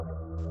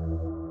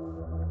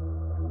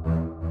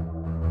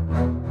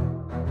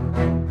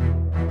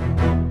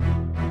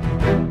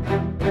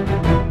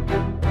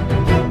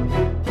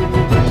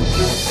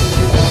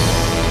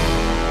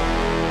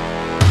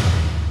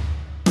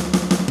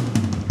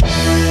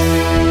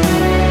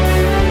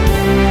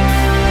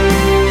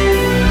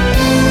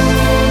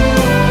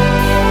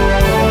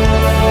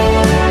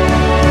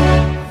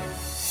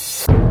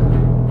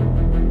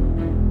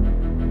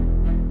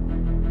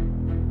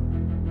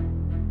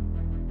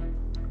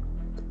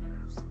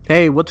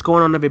Hey, what's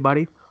going on,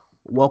 everybody?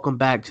 Welcome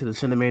back to the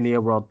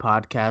Cinemania World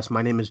podcast.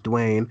 My name is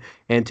Dwayne,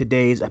 and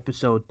today's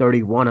episode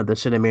 31 of the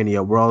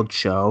Cinemania World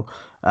show.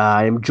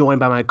 I am joined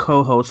by my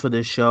co-host for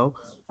this show,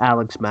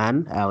 Alex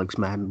Madden. Alex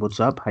Madden,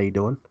 what's up? How you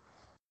doing?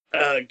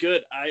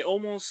 Good. I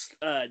almost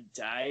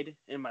died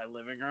in my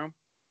living room.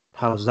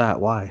 How's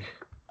that? Why?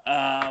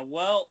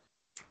 Well,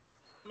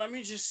 let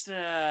me just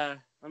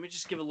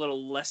give a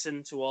little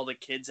lesson to all the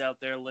kids out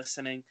there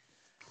listening.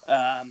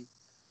 Um,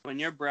 when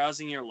you're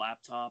browsing your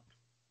laptop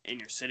and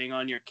you're sitting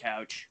on your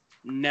couch,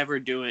 never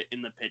do it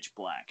in the pitch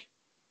black.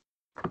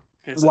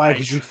 Because Why?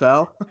 Because you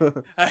fell?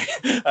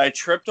 I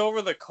tripped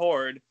over the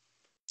cord.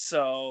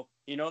 So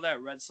you know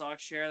that Red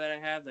Sox chair that I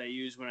have that I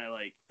use when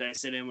I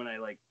sit in when I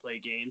play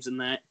games and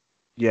that.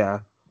 Yeah.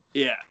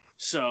 Yeah.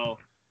 So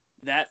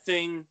that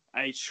thing,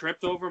 I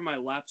tripped over my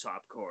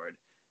laptop cord.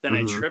 Then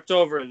I Mm-hmm. tripped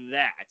over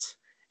that.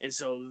 And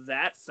so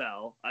that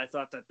fell. I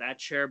thought that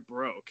chair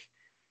broke.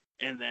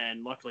 And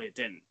then luckily it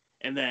didn't.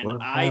 And then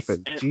What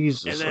happened? and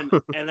Jesus.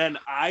 then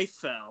I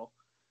fell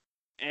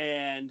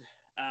and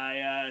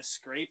I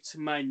scraped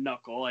my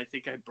knuckle. I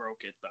think I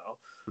broke it though.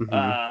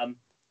 Mm-hmm. Um,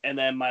 and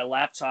then my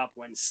laptop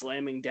went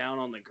slamming down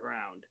on the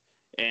ground.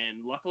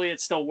 And luckily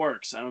it still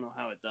works. I don't know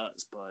how it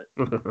does,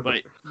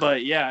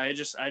 but yeah, I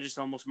just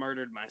almost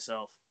murdered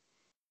myself.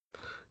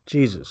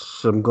 Jesus,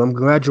 so I'm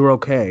glad you're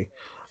okay.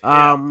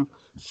 Yeah.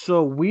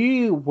 So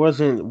we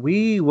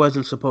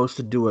wasn't supposed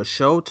to do a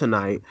show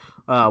tonight.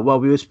 Well,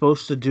 we were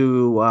supposed to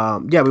do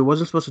yeah, we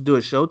wasn't supposed to do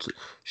a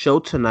show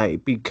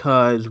tonight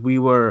because we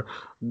were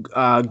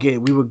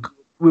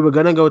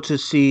gonna go to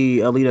see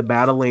Alita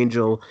Battle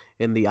Angel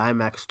in the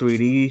IMAX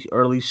 3D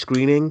early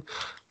screening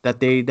that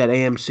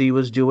AMC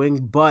was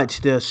doing, but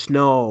the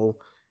snow.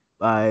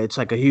 It's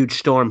like a huge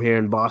storm here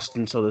in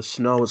Boston, so the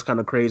snow is kind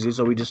of crazy.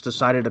 So we just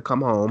decided to come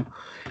home,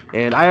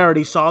 and I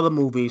already saw the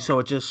movie, so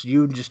it just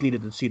you just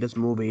needed to see this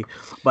movie.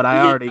 But I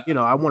Yeah. already,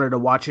 I wanted to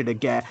watch it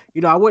again.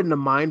 I wouldn't have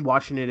mind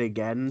watching it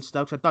again and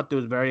stuff. 'Cause I thought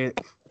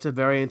it's a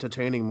very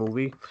entertaining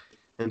movie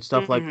and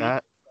stuff like Mm-hmm.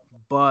 that.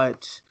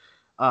 But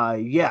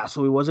yeah,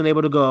 so we wasn't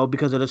able to go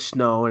because of the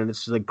snow, and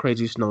it's like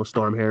crazy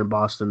snowstorm here in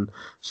Boston.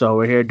 So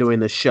we're here doing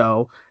the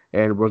show,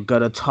 and we're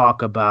gonna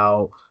talk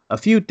about a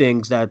few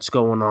things that's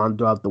going on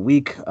throughout the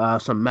week.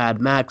 Some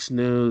Mad Max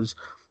news,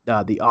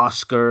 the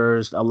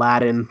Oscars,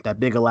 Aladdin, that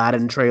big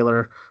Aladdin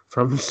trailer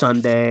from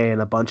Sunday,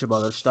 and a bunch of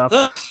other stuff.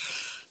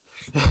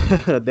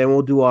 Then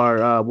we'll do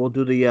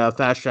the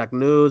fast track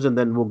news, and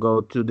then we'll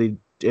go to the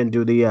and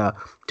do the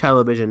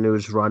television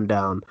news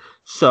rundown.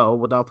 So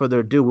without further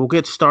ado, we'll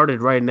get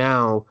started right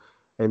now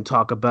and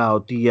talk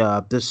about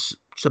the this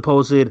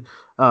supposed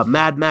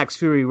Mad Max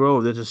Fury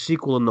Road. There's a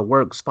sequel in the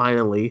works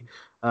finally.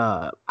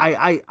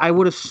 I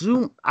would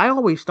assume I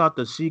always thought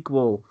the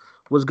sequel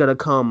was gonna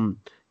come,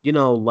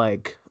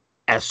 like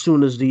as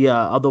soon as the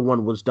other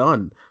one was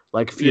done,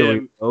 like Yeah.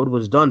 Fury Road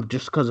was done,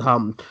 just because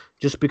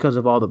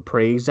of all the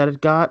praise that it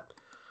got.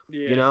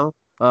 You Yeah.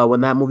 know,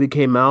 when that movie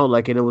came out,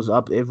 like, and it was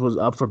up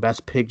for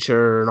Best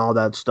Picture and all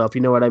that stuff.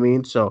 You know what I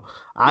mean? So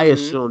I Mm-hmm.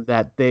 assumed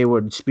that they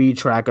would speed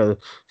track a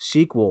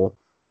sequel,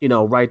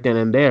 right then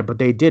and there, but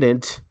they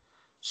didn't.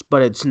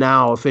 But it's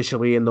now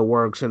officially in the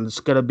works, and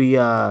it's gonna be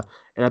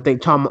and I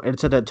think it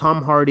said that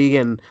Tom Hardy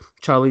and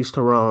Charlize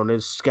Theron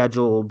is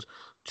scheduled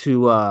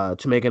to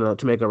make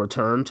a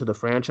return to the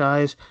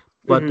franchise,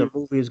 but Mm-hmm. the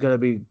movie is gonna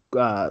be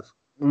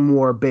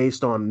more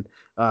based on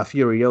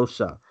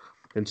Furiosa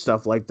and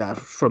stuff like that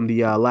from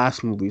the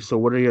last movie. So,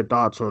 what are your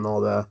thoughts on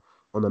all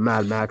the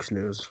Mad Max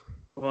news?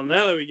 Well,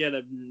 now that we get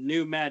a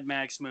new Mad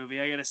Max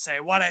movie, I gotta say,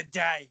 what a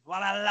day!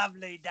 What a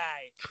lovely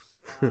day!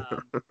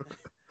 Um,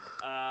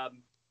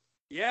 um,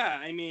 yeah,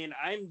 I mean,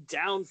 I'm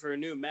down for a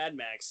new Mad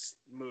Max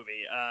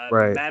movie.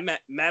 Right.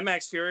 Mad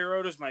Max Fury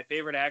Road was my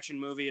favorite action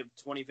movie of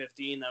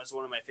 2015. That was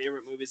one of my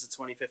favorite movies of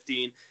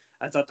 2015.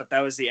 I thought that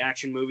was the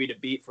action movie to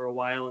beat for a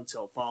while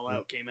until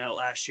Fallout came out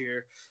last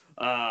year.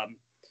 Um,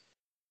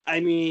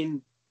 I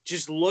mean,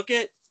 just look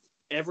at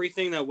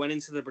everything that went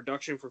into the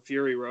production for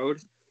Fury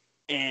Road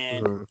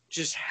and Mm-hmm.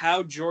 just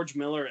how George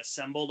Miller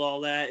assembled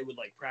all that with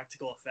like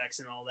practical effects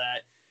and all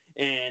that.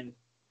 And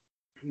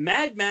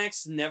Mad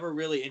Max never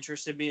really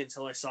interested me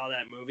until I saw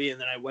that movie, and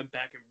then I went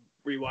back and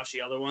rewatched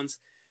the other ones.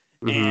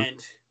 Mm-hmm.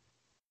 And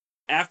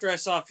after I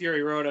saw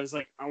Fury Road, I was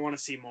like, I want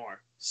to see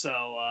more.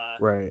 So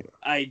Right.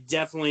 I'm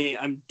definitely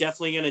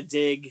gonna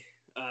dig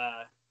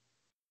uh,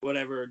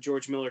 whatever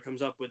George Miller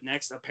comes up with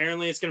next.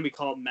 Apparently, it's gonna be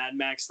called Mad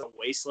Max: The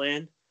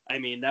Wasteland. I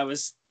mean, that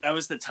was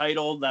the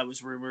title that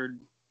was rumored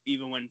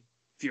even when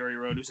Fury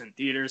Road was in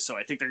theaters. So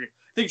I think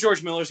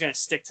George Miller's gonna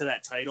stick to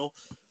that title.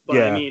 But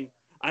I Yeah. mean,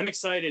 I'm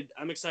excited.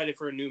 I'm excited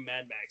for a new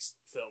Mad Max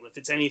film. If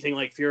it's anything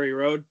like Fury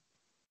Road,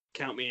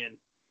 count me in.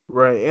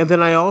 Right. And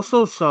then I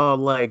also saw,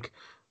 like,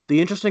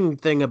 the interesting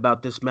thing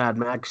about this Mad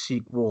Max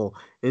sequel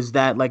is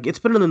that, like, it's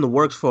been in the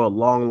works for a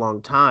long,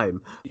 long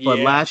time, but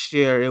Yeah. last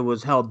year it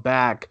was held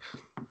back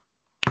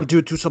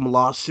due to some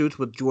lawsuits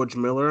with George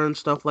Miller and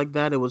stuff like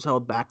that. It was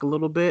held back a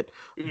little bit,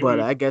 but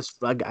Hmm. I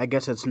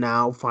guess it's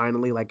now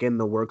finally like in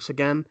the works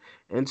again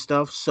and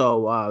stuff.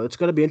 So it's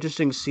gonna be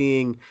interesting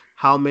seeing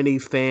how many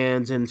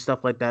fans and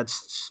stuff like that,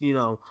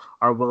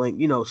 are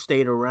willing,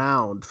 stayed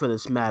around for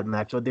this Mad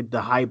Max. Or did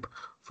the hype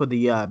for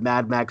the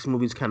Mad Max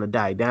movies kind of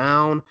die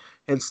down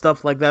and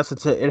stuff like that?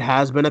 Since it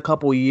has been a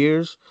couple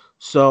years,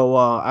 so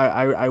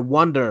I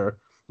wonder.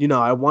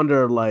 I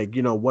wonder, like,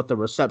 what the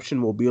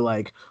reception will be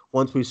like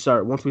once we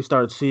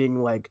start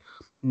seeing like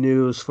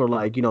news for,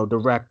 like,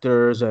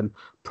 directors and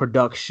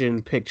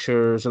production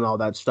pictures and all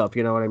that stuff.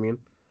 You know what I mean?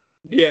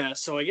 Yeah,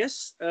 so I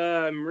guess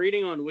I'm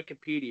reading on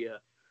Wikipedia.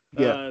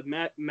 Yeah.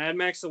 Mad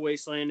Max: The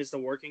Wasteland is the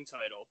working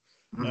title.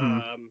 Hmm.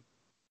 Um,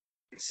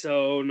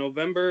 so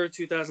November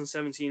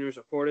 2017 was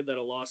reported that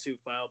a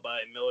lawsuit filed by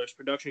Miller's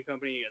production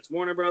company against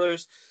Warner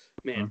Brothers.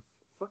 Man,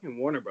 fucking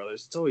Warner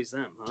Brothers, it's always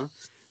them, huh?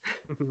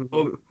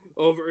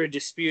 Over a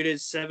disputed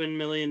 $7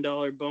 million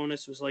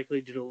bonus was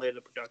likely to delay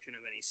the production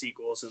of any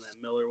sequels, and that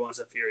Miller wants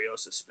a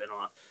Furiosa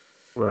spinoff.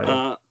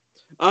 Right.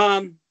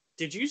 Uh,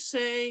 did you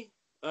say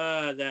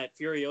that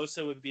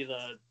Furiosa would be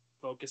the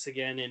focus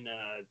again in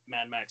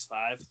Mad Max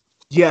 5?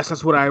 Yes,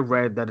 that's what I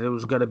read. That it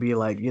was gonna be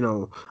like,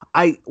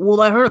 I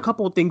heard a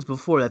couple of things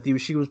before that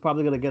she was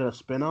probably gonna get a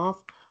spinoff,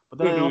 but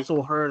then I Mm-hmm.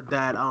 also heard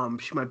that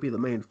she might be the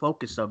main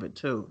focus of it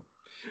too.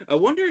 I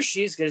wonder if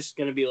she's just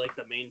going to be like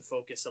the main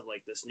focus of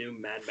like this new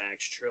Mad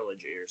Max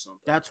trilogy or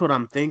something. That's what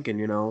I'm thinking.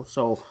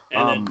 So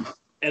And then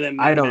and then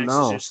I don't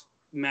know.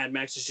 Mad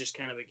Max is just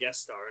kind of a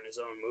guest star in his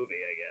own movie,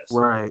 I guess.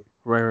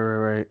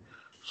 Right.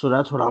 So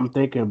that's what I'm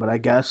thinking, but I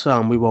guess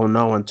we won't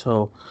know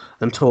until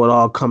it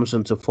all comes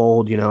into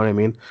fold, you know what I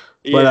mean?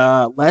 But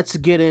Yeah. let's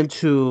get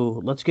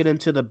into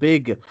the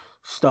big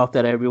stuff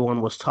that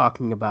everyone was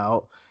talking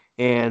about,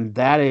 and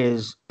that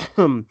is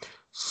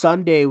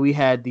Sunday we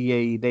had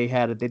they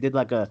did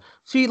like a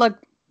see like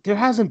there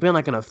hasn't been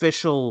like an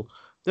official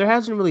there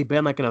hasn't really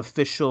been like an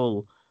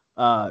official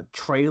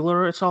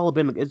trailer. It's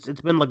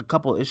been like a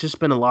couple, it's just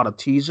been a lot of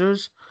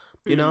teasers,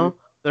 you Mm-hmm. know?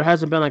 There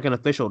hasn't been like an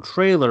official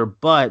trailer,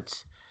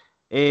 but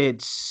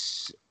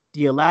it's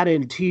the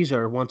Aladdin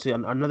teaser.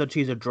 Another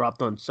teaser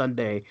dropped on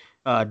Sunday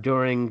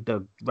during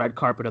the red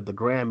carpet of the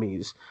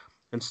Grammys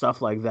and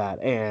stuff like that,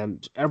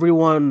 and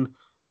everyone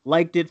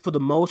liked it for the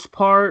most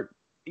part.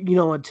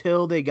 Until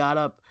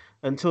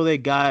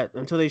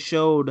they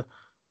showed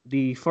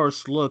the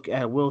first look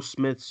at Will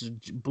Smith's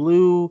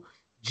blue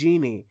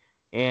genie,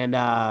 and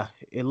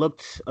it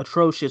looked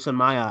atrocious in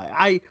my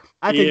eye.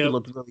 I think it Yep.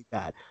 looked really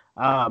bad.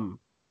 Um,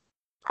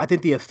 I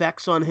think the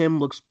effects on him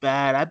looks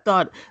bad. I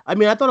thought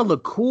it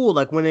looked cool,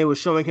 like when they were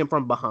showing him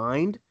from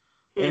behind,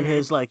 and Mm-hmm.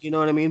 his, like, you know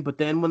what I mean. But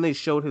then when they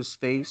showed his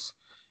face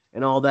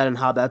and all that, and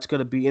how that's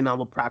gonna be, and all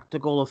the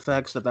practical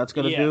effects that's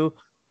gonna Yeah. do,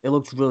 it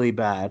looks really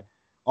bad.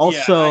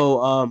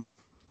 Yeah.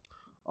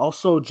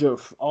 Also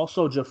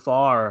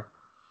Jafar.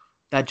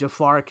 That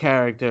Jafar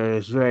character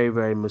is very,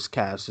 very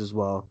miscast as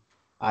well,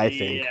 I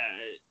think. Yeah.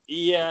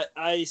 Yeah.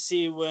 I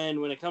see.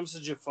 When it comes to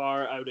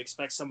Jafar, I would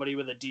expect somebody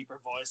with a deeper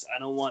voice. I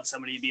don't want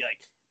somebody to be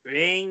like,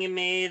 "Bring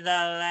me the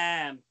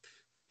lamp."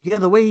 Yeah,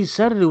 the way he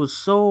said it, it was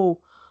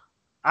so.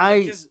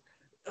 Like, I cause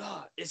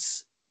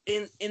it's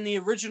in the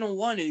original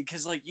one,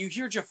 because like you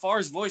hear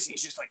Jafar's voice, and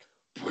he's just like,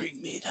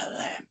 "Bring me the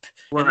lamp,"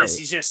 and this Right.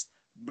 he's just,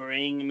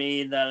 "Bring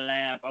me the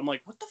lamp." I'm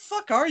like, what the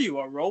fuck are you,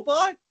 a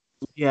robot?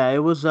 Yeah, it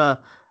was.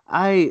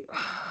 I.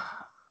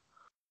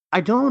 I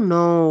don't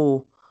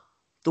know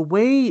the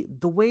way,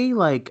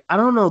 like, I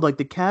don't know, like,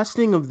 the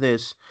casting of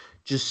this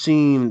just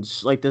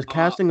seems like the Uh,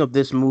 casting of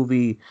this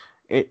movie,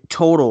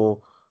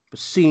 total,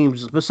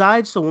 seems,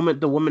 besides the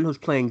woman who's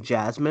playing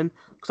Jasmine,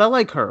 because I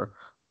like her, oh,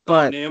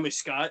 but Naomi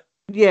Scott.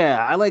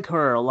 yeah, I like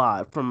her a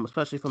lot,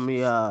 especially from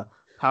the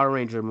Power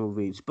Ranger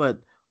movies.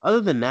 But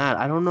other than that,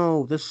 I don't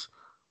know,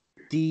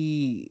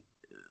 the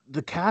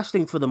the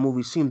casting for the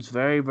movie seems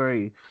very,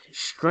 very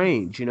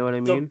strange. You know what I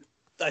The mean?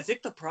 I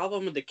think the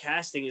problem with the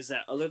casting is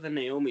that other than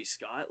Naomi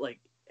Scott, like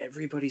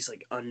everybody's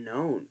like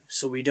unknown,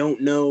 so we don't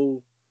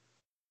know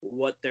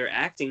what their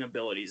acting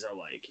abilities are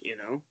like.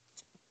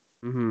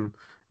 Hmm. And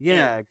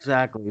Yeah,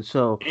 exactly.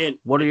 So, and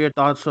what are your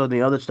thoughts on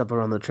the other stuff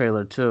around the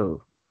trailer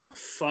too?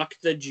 fuck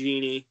the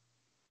genie.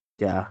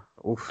 Yeah.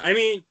 Oof. I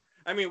mean,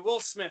 Will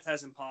Smith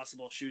has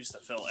impossible shoes to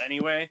fill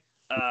anyway.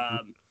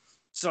 Um,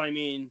 so I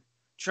mean,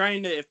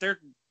 trying to if they're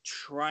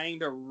trying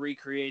to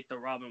recreate the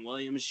Robin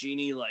Williams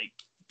genie, like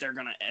they're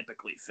gonna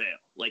epically fail.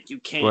 Like you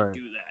can't Right.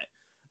 do that.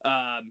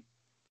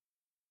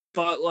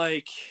 But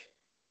like,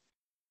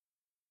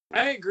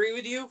 I agree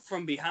with you.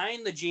 From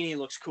behind, the genie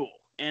looks cool.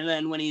 And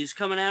then when he's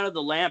coming out of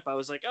the lamp, I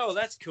was like, oh,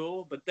 that's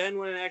cool. But then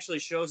when it actually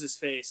shows his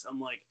face, I'm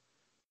like,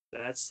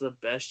 that's the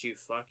best you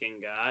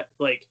fucking got.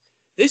 Like,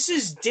 this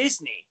is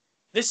Disney.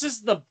 This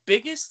is the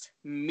biggest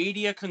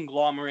media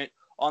conglomerate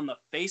on the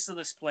face of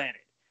this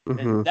planet. And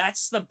Hmm.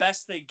 that's the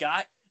best they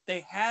got.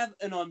 They have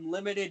an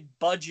unlimited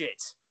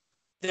budget.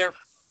 They're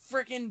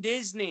freaking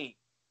Disney.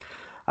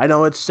 I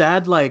know it's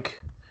sad.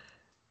 Like,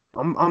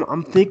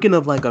 I'm thinking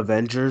of like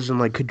Avengers, and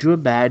like, could you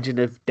imagine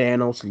if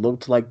Thanos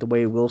looked like the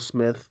way Will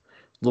Smith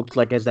looked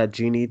like as that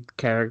Genie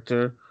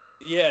character.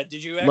 Yeah,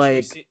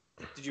 Like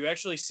did you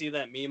actually see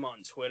that meme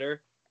on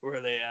Twitter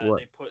where what?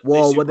 they put they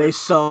Well, when they super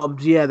subbed,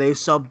 yeah, they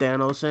subbed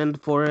Thanos in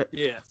for it.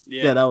 yeah,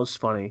 Yeah, yeah. that was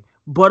funny.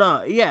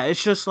 But yeah,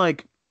 it's just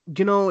like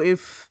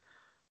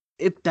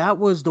if that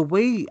was the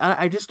way,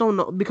 I just don't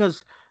know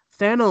because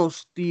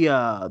Thanos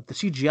the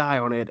CGI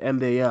on it and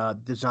the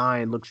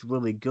design looks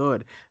really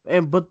good.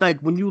 And but like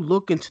when you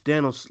look into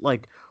Thanos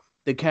like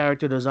the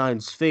character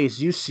design's face,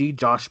 you see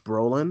Josh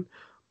Brolin,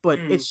 but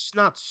Mm, it's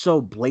not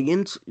so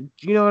blatant.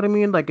 You know what I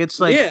mean? Like it's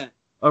like yeah,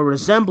 a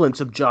resemblance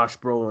of Josh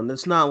Brolin.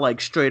 It's not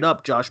like straight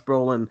up Josh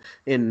Brolin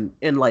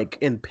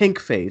in pink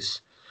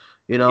face,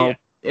 you yeah, know.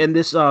 And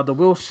this the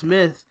Will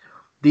Smith,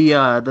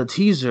 the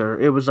teaser,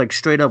 it was like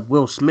straight up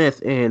Will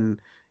Smith in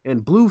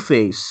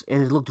Blueface,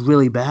 and it looked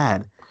really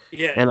bad.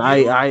 yeah. And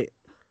I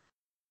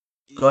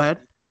go ahead.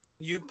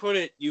 You put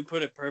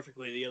it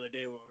perfectly the other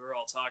day when we were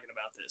all talking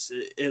about this.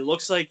 It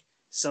looks like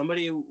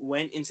somebody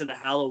went into the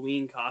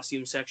Halloween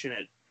costume section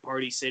at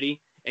Party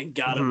City and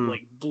got a Hmm.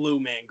 like Blue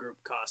Man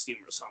Group costume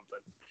or something.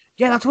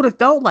 Yeah, that's what it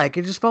felt like.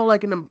 It just felt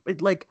like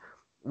like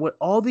what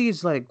all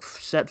these like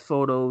set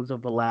photos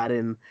of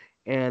Aladdin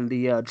and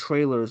the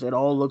trailers. It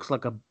all looks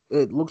like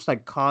it looks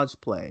like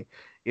cosplay.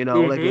 You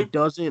know, like Mm-hmm. it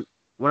doesn't.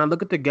 When I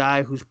look at the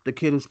guy who's the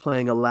kid who's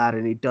playing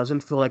Aladdin, he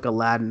doesn't feel like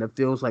Aladdin. It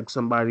feels like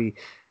somebody.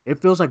 It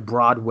feels like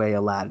Broadway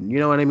Aladdin. You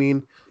know what I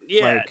mean?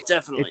 Yeah, Like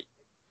definitely.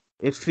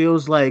 it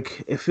feels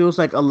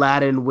like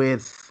Aladdin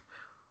with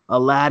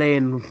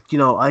Aladdin. You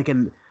know,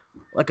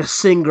 like a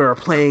singer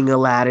playing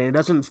Aladdin. It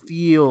doesn't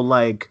feel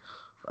like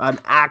an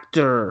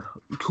actor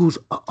who's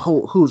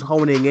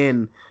honing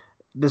in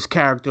this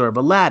character of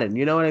Aladdin.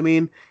 You know what I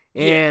mean?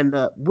 Yeah. And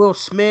Will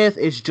Smith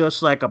is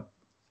just like a,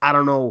 I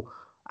don't know.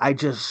 I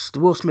just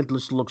Will Smith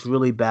just looks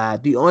really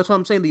bad. That's what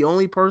I'm saying. The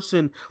only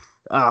person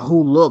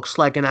who looks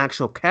like an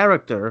actual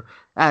character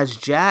as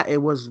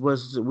it was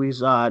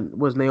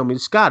Naomi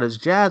Scott as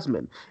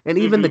Jasmine, and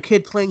even the Mm-hmm.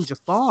 kid playing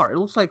Jafar. It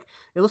looks like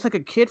a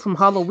kid from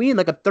Halloween,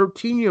 like a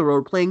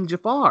 13-year-old playing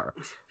Jafar.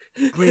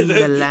 Bring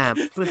the lamp.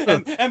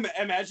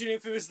 Imagine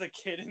if it was the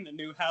kid in the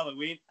new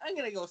Halloween. I'm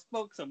gonna go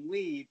smoke some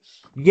weed.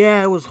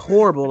 Yeah, it was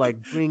horrible.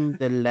 Like, bring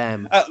the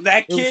lamp.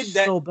 That It was kid,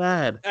 that so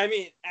bad. I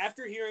mean,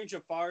 after hearing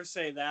Jafar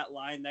say that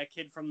line, that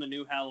kid from the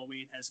new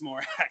Halloween has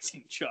more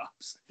acting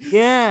chops.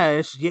 Yeah,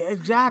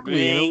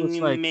 exactly. And it was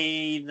Bring like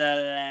me the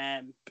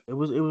lamp. it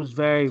was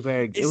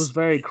It's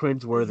very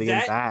cringeworthy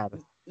and that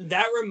bad.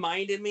 that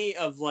reminded me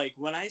of like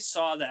when I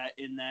saw that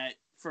in that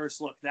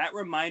first look. That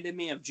reminded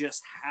me of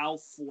just how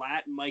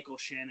flat Michael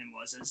Shannon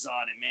was as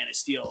Zod in Man of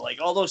Steel. Like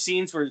all those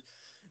scenes where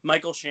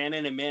Michael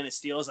Shannon in Man of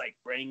Steel is like,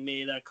 "Bring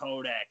me the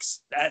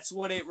Codex." That's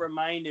what it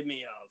reminded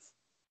me of.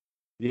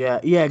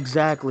 Yeah,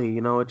 exactly.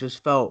 You know, it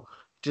just felt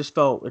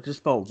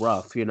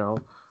rough, you know.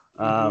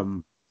 Mm-hmm.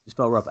 Just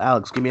felt rough.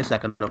 Alex, give me a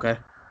second, okay?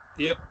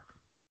 Yep.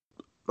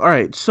 All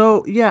right.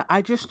 So, yeah,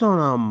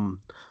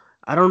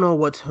 I don't know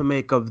what to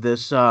make of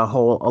this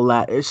whole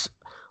It's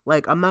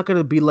like I'm not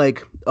gonna be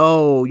like,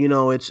 oh, you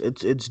know, it's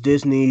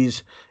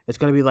Disney's. It's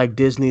gonna be like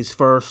Disney's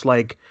first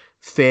like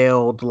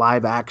failed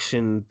live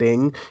action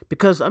thing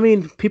because I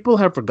mean people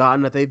have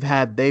forgotten that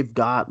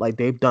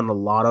they've done a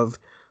lot of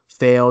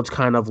failed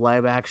kind of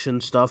live action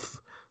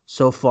stuff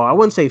so far. I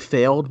wouldn't say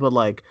failed, but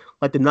like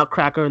the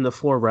Nutcracker in the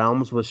Four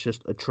Realms was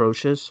just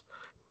atrocious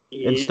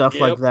and stuff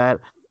like Yep. that.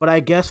 But I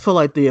guess for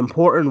like the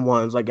important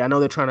ones, like I know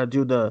they're trying to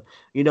do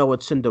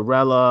with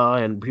Cinderella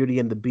and Beauty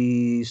and the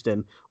Beast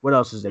and what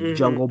else is it,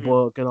 Jungle Mm-hmm.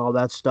 Book and all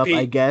that stuff.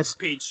 I Pe- guess,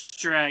 Peach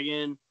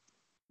Dragon.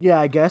 yeah,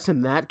 I guess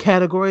in that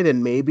category,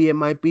 then maybe it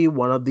might be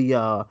one of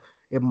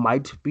it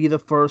might be the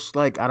first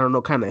like I don't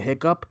know kind of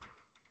hiccup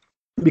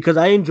because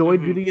I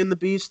enjoyed Mm-hmm. Beauty and the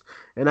Beast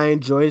and I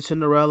enjoyed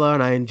Cinderella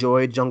and I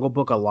enjoyed Jungle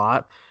Book a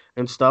lot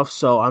and stuff.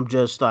 So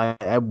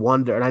I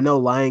wonder, and I know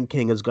Lion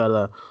King is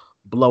gonna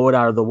blow it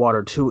out of the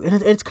water too.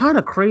 And it's kind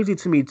of crazy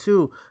to me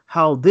too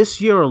how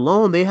this year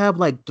alone they have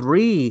like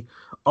three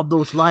of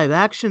those live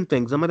action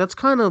things. I'm like, that's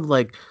kind of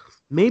like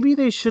maybe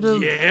they should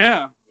have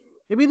Yeah.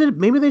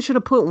 maybe they should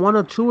have put one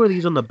or two of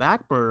these on the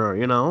back burner,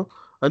 you know,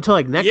 until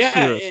like next Yeah.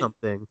 year or And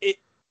something. it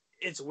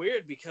it's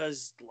weird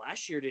because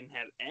last year didn't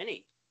have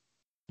any.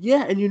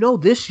 Yeah, and you know,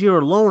 this year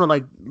alone,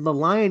 like the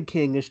Lion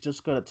King is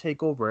just gonna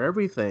take over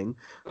everything.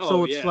 Oh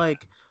So it's yeah.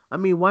 like, I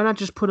mean, why not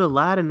just put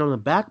Aladdin on the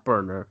back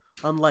burner?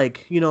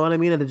 Unlike, you know what I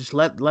mean, and just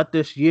let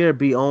this year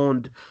be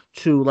owned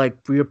to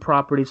like for your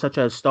properties such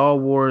as Star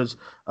Wars,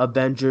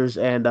 Avengers,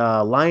 and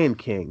Lion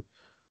King.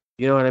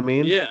 You know what I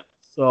mean? Yeah.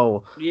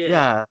 So Yeah.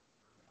 yeah,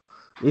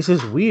 this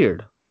is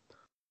weird.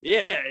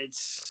 Yeah.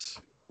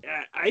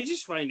 I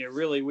just find it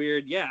really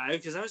weird. Yeah,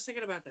 because I was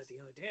thinking about that the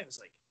other day. I was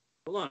like,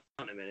 hold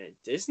on a minute.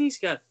 Disney's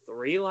got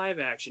three live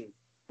action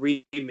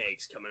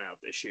remakes coming out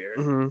this year.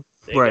 Hmm.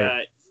 They Right.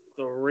 got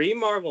three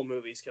Marvel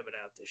movies coming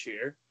out this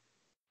year,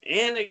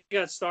 and they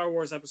got Star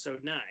Wars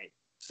Episode 9.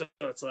 So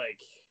it's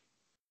like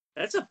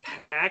that's a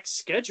packed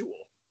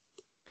schedule.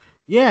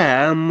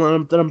 Yeah,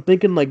 I'm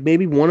thinking like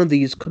maybe one of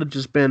these could have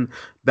just been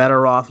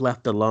better off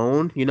left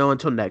alone, you know,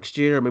 until next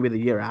year or maybe the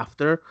year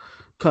after,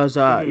 Because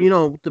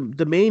Hmm.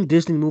 the main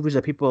Disney movies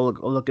that people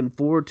are looking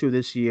forward to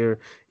this year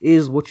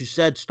is what you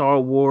said, Star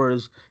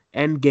Wars,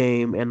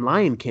 Endgame, and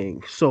Lion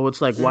King. So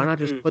it's like, why not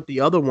just Hmm. put the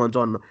other ones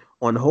on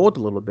hold a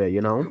little bit,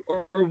 you know?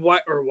 Or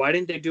why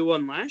didn't they do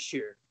one last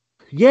year?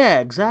 Yeah,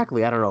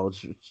 exactly. I don't know.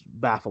 It's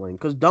baffling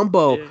because Yeah.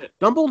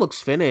 Dumbo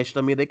looks finished.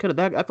 I mean, they could have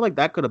that. I feel like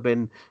that could have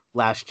been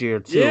last year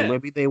too. Yeah.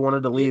 Maybe they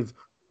wanted to Yeah. leave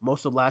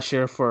most of last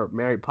year for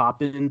Mary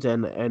Poppins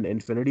and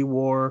Infinity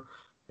War,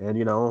 and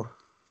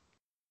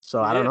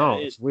so I don't Yeah. know.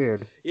 It's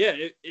weird.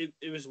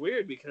 It was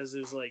weird because it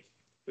was like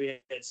we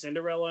had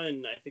Cinderella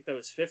and I think that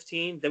was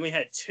 15. Then we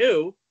had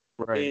two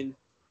Right. in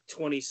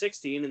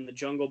 2016 in the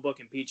Jungle Book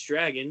and Peach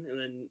Dragon, and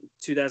then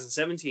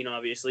 2017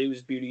 obviously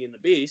was Beauty and the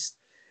Beast.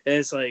 And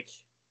it's like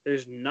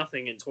there's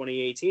nothing in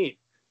 2018.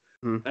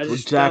 I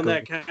just found Exactly.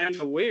 that kind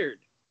of weird.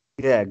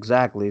 Yeah,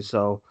 exactly.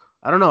 So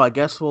I don't know. I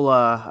guess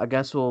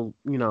we'll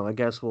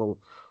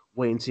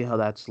wait and see how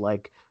that's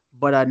like.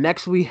 But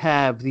next we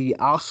have the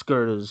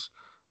Oscars.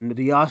 And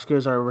the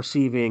Oscars are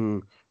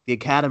receiving the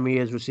Academy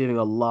is receiving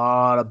a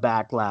lot of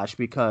backlash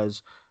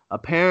because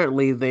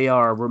apparently they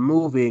are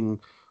removing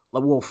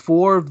well,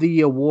 four of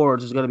the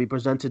awards is going to be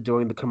presented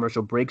during the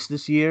commercial breaks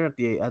this year at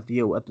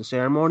the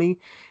ceremony,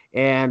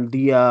 and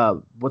the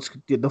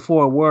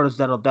four awards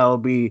that'll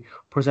be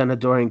presented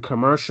during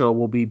commercial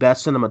will be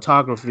best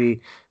cinematography,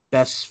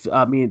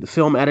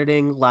 film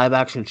editing, live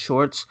action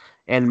shorts,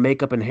 and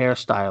makeup and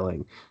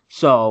hairstyling.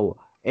 So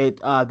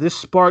this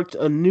sparked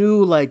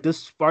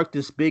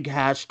this big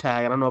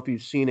hashtag. I don't know if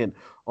you've seen it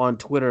on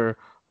Twitter,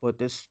 but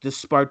this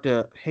sparked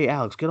a hey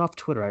Alex, get off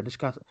Twitter.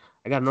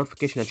 I got a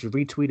notification that you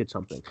retweeted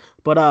something.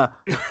 But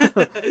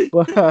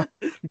but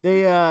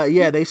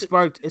they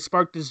sparked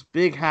this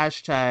big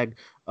hashtag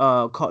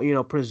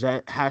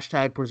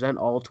present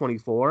all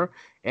 24, Mm.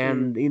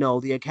 and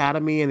the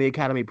Academy and the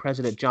Academy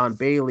president John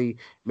Bailey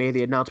made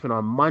the announcement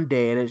on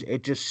Monday, and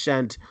it just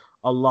sent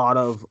a lot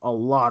of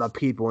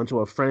people into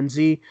a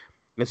frenzy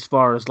as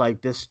far as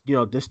like this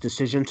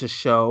decision to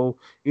show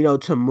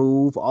to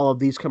move all of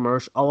these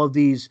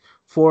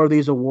four of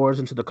these awards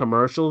into the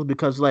commercials,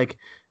 because like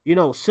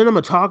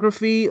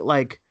cinematography,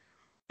 like,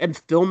 and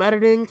film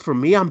editing, for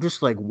me, I'm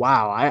just like,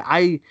 wow.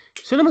 I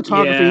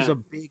cinematography is Yeah. a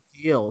big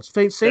deal.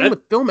 Same That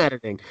with film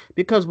editing,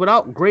 because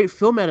without great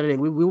film editing,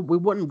 we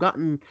wouldn't have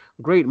gotten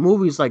great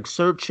movies like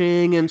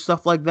Searching and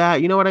stuff like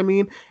that. You know what I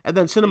mean? And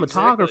then exactly.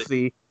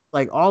 cinematography,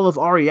 like all of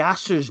Ari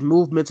Aster's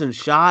movements and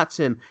shots,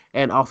 and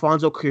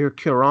Alfonso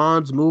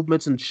Cuarón's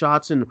movements and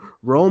shots in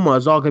Roma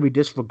is all gonna be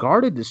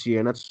disregarded this year,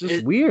 and that's just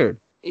It weird.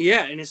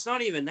 Yeah, and it's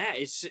not even that.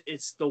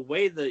 It's the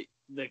way the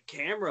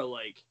camera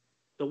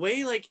the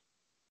way like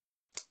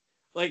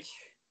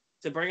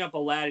to bring up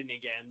Aladdin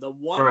again. The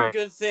one Right.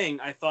 good thing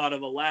I thought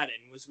of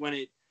Aladdin was when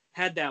it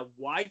had that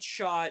wide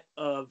shot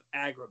of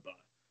Agrabah.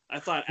 I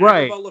thought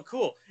Right. Agrabah looked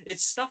cool.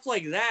 It's stuff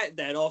like that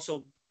that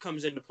also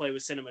comes into play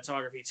with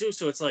cinematography too.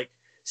 So it's like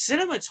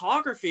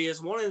cinematography is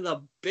one of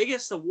the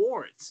biggest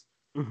awards,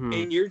 Hmm.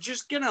 and you're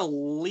just gonna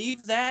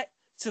leave that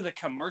to the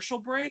commercial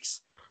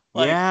breaks,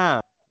 like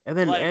Yeah. And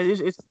then like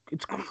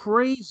it's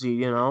crazy,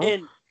 you know?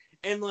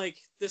 and like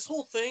this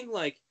whole thing,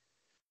 like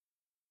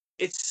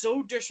it's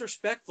so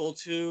disrespectful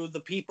to the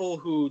people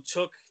who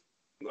took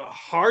a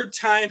hard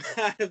time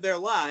out of their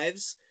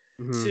lives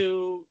Hmm.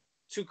 to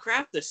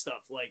craft this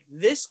stuff. Like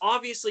this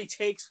obviously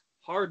takes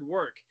hard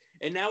work,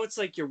 and now it's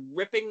like you're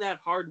ripping that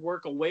hard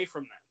work away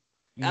from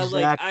them.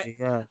 Like Exactly.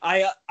 Yeah.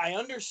 I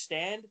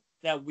understand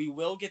that we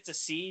will get to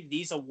see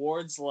these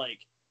awards, like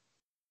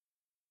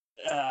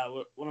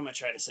what am I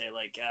trying to say,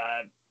 like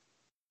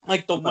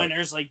the Uh,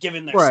 winners like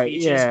giving their right.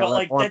 speeches, Yeah. but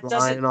Like like that online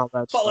doesn't and all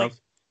that but like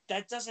stuff.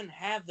 that doesn't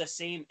have the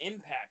same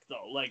impact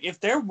though. Like if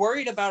they're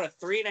worried about a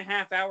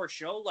 3.5 hour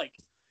show, like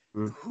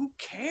Mm. who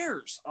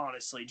cares,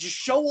 honestly? Just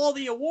show all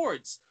the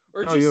awards,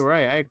 or No, you're just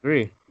right. I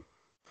agree.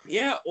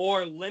 yeah,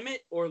 or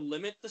limit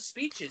the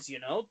speeches,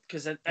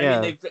 because I mean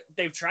Yeah.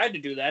 they've tried to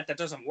do that. That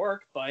doesn't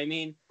work. But I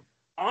mean,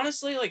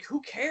 honestly, like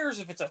who cares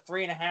if it's a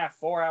 3.5,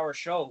 4 hour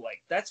show?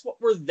 Like that's what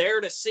we're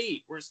there to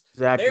see. There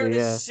Exactly. to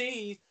Yeah.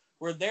 see.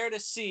 We're there to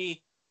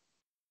see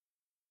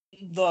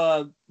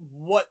what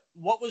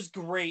was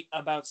great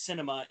about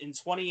cinema in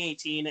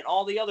 2018 and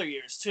all the other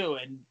years too.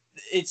 And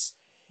it's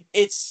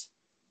it's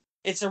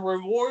it's a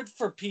reward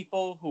for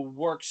people who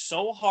work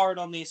so hard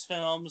on these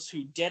films,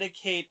 who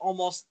dedicate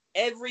almost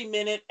every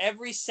minute,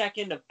 every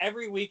second of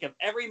every week of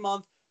every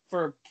month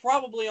for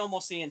probably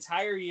almost the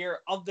entire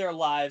year of their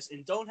lives,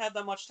 and don't have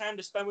that much time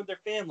to spend with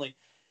their family.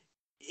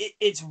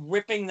 It's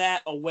ripping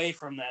that away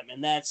from them,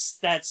 and that's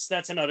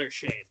an utter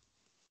shame.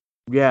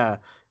 Yeah,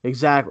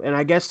 exactly. And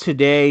I guess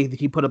today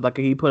he put up like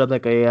a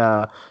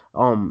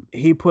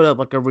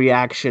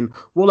reaction,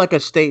 well, like a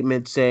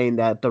statement saying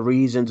that the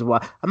reasons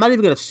why, I'm not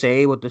even gonna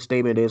say what the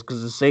statement is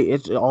because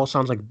it all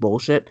sounds like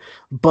bullshit.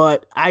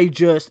 But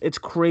it's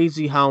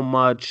crazy how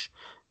much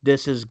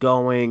this is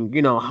going,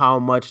 how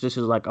much this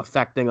is like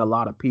affecting a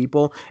lot of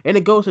people, and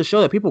it goes to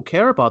show that people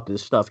care about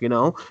this stuff.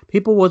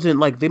 People wasn't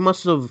like they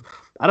must have.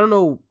 I don't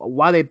know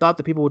why they thought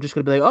that people were just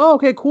gonna be like, oh,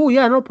 okay, cool,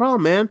 yeah, no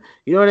problem, man.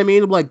 You know what I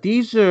mean? Like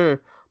these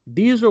are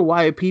These are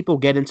why people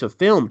get into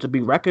film, to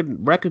be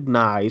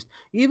recognized,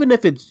 even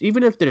if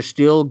they're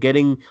still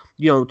getting,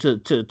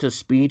 to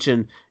speech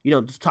and,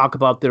 to talk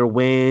about their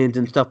wins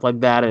and stuff like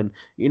that. And,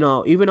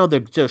 even though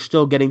they're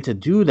still getting to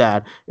do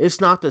that, it's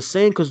not the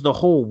same because the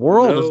whole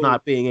world is No.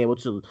 not being able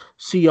to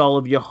see all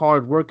of your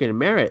hard work and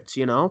merits.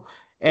 And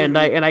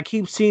I Mm-hmm. and I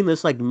keep seeing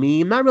this like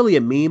meme, not really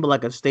a meme, but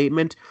like a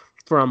statement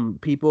from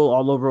people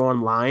all over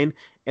online,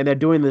 and they're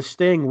doing this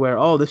thing where,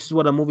 oh, this is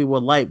what a movie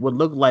would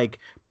look like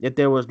if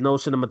there was no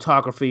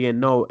cinematography and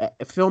no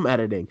film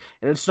editing,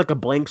 and it's like a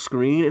blank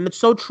screen. And it's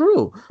so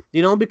true,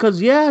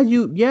 because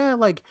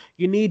like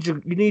you need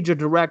your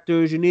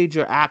directors, you need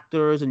your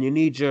actors, and you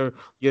need your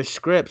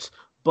scripts,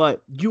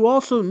 but you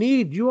also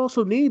need the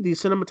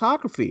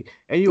cinematography,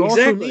 and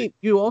Exactly.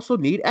 you also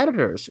need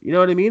editors. You know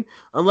what I mean?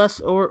 Unless,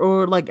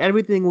 or like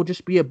everything will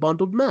just be a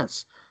bundled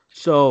mess.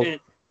 So And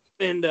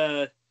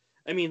and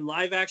I mean,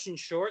 live action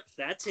short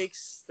that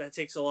takes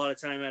a lot of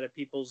time out of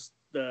people's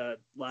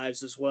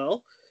lives as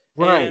well,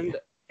 right.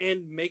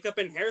 and makeup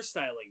and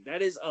hairstyling,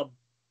 that is a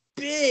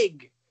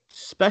big.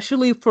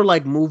 Especially for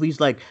like movies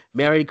like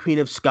Mary Queen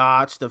of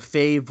Scots, The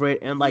Favorite,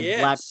 and like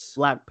Yes.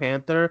 Black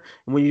Panther.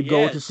 And when you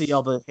go to see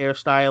all Yes. the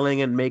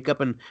hairstyling and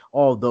makeup and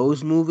all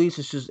those movies,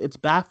 it's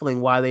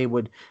baffling why they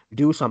would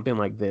do something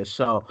like this.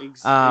 So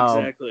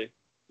Exactly.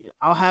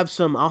 I'll have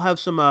some. I'll have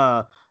some.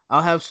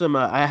 I'll have some.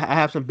 I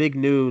have some big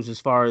news as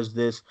far as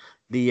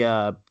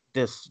the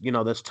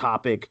this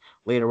topic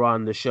later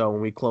on in the show.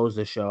 When we close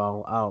the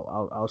show,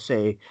 I'll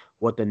say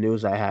what the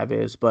news I have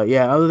is. But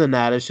yeah, other than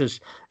that, it's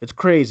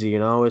crazy.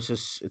 It's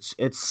just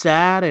it's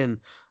sad, and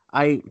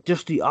I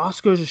just the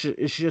Oscars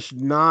is just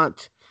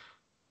not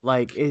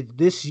like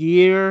this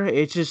year.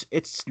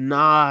 It's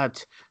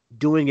not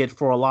doing it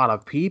for a lot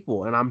of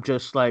people, and I'm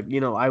just like,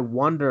 I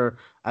wonder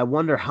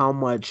how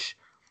much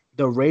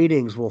the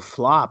ratings will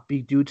flop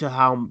be due to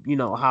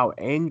how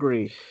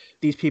angry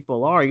these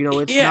people are.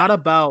 It's Yeah. not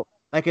about,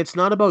 it's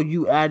not about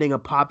you adding a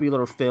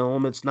popular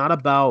film. It's not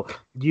about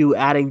you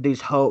adding this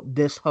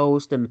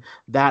host and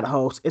that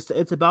host.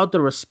 It's about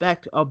the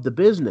respect of the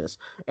business,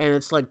 and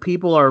it's like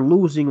people are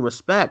losing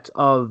respect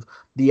of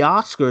the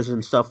Oscars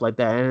and stuff like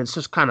that, and it's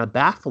just kind of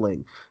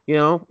baffling.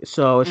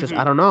 So it's just,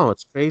 I Hmm. don't know,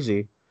 it's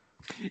crazy.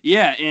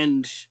 Yeah,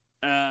 and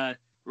uh,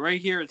 right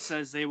here it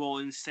says they will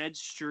instead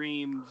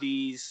stream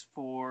these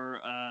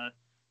four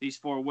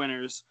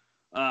winners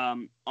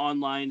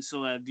online,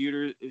 so that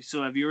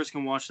viewers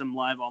can watch them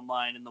live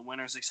online, and the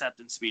winners'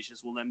 acceptance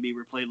speeches will then be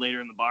replayed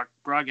later in the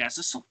broadcast.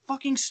 It's so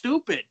fucking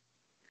stupid.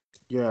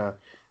 Yeah.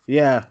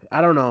 Yeah,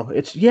 I don't know.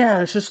 It's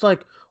just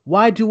like,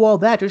 why do all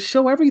that? Just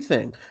show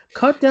everything.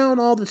 Cut down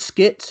all the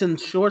skits and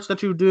shorts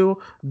that you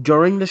do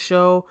during the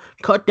show.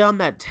 Cut down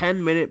that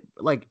 10-minute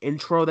like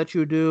intro that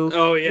you do.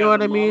 Oh You know yeah, what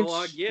the I mean?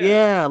 monologue. Yeah.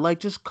 Yeah, like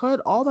just cut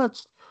all that.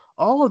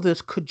 All of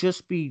this could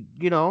just be.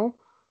 I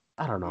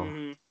don't know.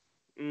 Mm-hmm.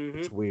 Mm-hmm.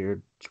 It's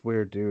weird. It's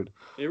weird, dude.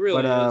 It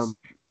But really is.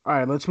 all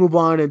right, let's move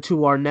on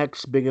into our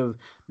next bit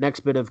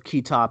of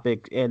key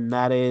topic, and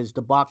that is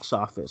the box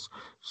office.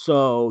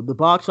 So the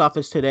box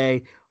office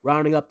today,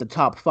 rounding up the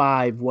top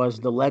five, was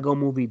the Lego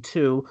Movie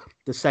 2,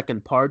 the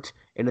second part,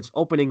 in its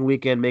opening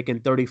weekend, making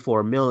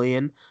 34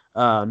 million.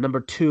 Number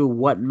two,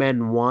 What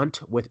Men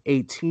Want, with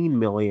 18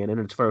 million in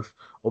its first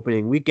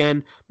opening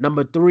weekend.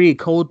 Number three,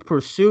 Cold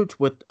Pursuit,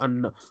 with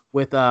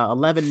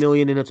 11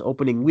 million in its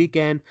opening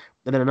weekend.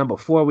 And then at number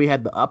four, we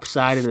had The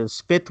Upside in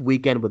its fifth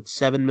weekend with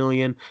 7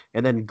 million,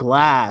 and then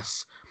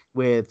Glass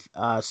with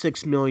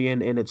 6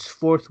 million in its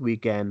fourth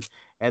weekend.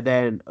 And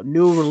then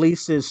new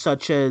releases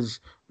such as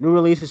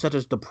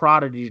The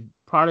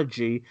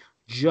Prodigy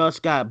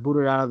just got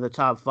booted out of the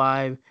top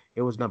five.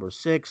 It was number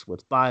six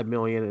with 5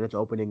 million in its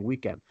opening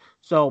weekend.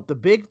 So the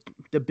big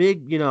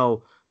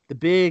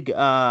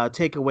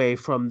takeaway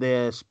from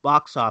this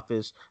box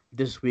office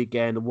this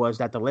weekend was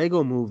that the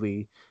Lego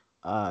Movie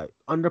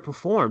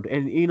underperformed.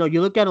 And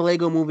you look at a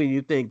Lego movie and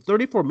you think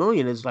 34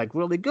 million is like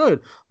really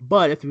good,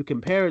 but if you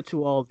compare it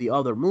to all the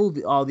other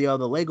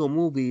Lego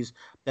movies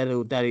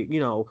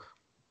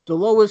the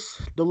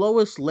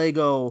lowest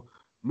Lego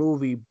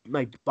movie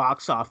like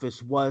box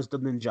office was the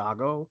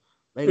Ninjago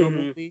Lego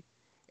Mm-hmm. movie,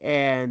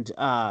 and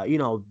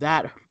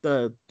that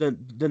the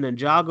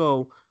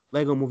Ninjago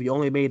Lego movie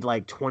only made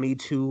like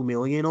 22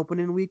 million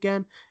opening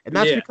weekend, and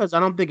that's Yeah. because I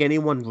don't think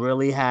anyone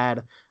really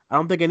had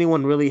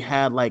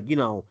like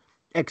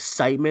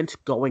excitement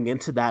going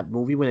into that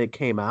movie when it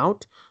came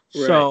out.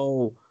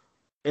 Right.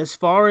 As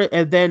far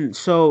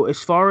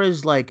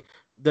as like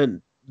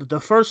the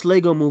first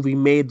Lego movie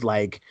made,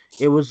 like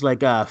it was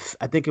like I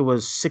think it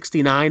was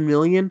 69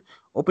 million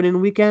opening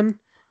weekend.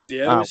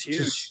 Yeah, it was Which huge.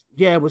 is,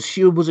 yeah, it was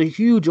huge. It was a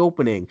huge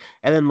opening,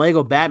 and then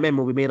Lego Batman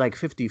movie made like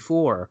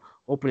 54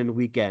 opening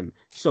weekend.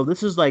 So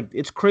this is like,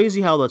 it's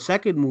crazy how the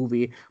second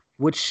movie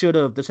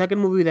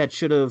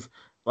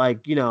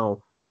like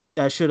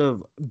that should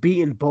have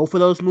beaten both of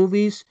those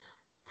movies,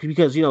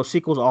 because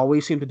sequels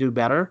always seem to do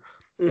better,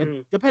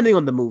 and depending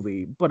on the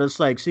movie, but it's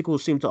like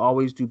sequels seem to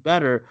always do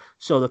better.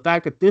 So the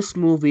fact that this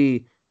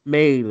movie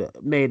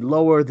made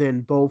lower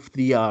than both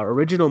the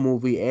original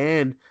movie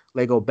and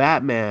Lego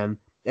Batman,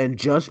 and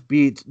just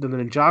beat the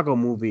Ninjago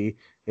movie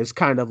is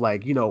kind of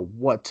like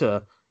what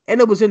to. And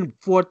it was in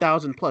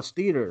 4,000 plus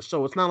theaters,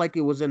 so it's not like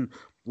it was in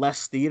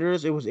less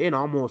theaters. It was in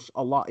almost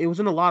a lot. It was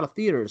in a lot of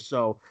theaters,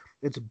 so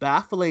it's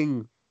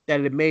baffling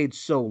that it made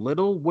so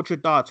little. What's your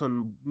thoughts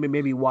on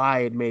maybe why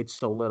it made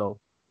so little?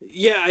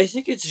 Yeah, I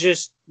think it's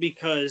just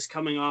because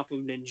coming off of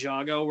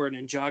Ninjago, where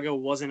Ninjago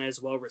wasn't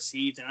as well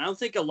received, and I don't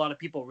think a lot of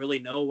people really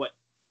know what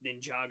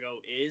Ninjago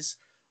is.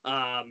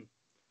 Um,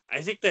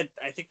 I think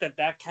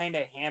that kind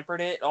of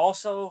hampered it.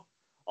 Also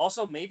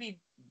maybe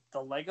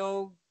the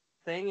Lego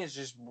thing is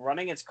just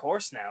running its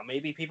course now.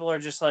 Maybe people are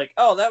just like,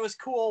 oh, that was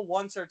cool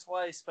once or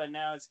twice, but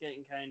now it's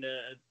getting kind of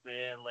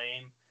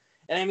lame.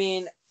 And I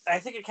mean, I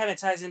think it kind of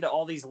ties into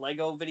all these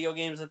Lego video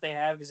games that they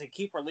have because they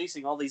keep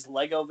releasing all these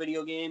Lego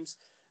video games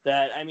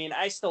that I mean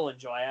I still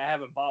enjoy. I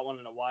haven't bought one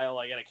in a while.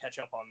 I got to catch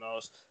up on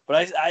those,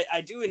 but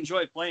I do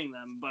enjoy playing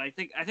them. But I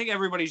think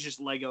everybody's just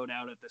Legoed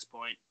out at this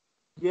point.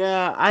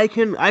 Yeah, I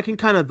can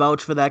kind of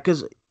vouch for that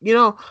because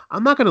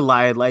I'm not gonna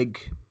lie,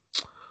 like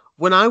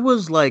when I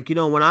was like,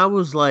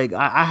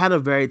 I had a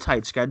very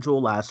tight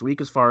schedule last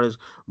week as far as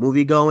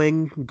movie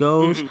going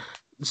goes,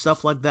 Mm-hmm.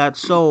 stuff like that.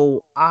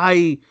 So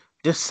I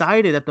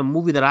decided that the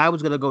movie that I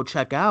was gonna go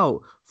check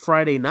out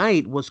Friday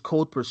night was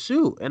Cold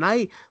Pursuit, and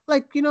I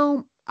like,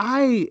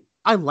 I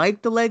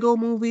like the Lego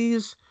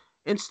movies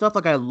and stuff.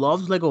 Like I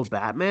loved Lego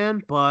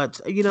Batman,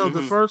 but the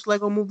Mm-hmm. first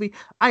Lego movie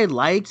I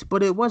liked,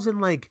 but it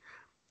wasn't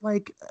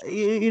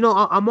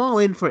I'm all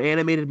in for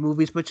animated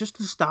movies, but just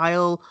the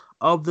style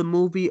of the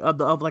movie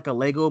of like a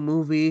Lego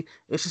movie.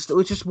 It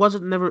just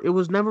wasn't never it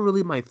was never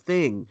really my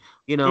thing.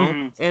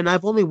 Mm-hmm. And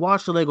I've only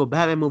watched the Lego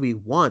Batman movie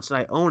once and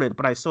I own it,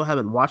 but I still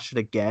haven't watched it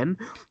again,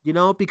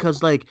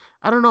 because like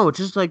I don't know, it's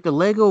just like the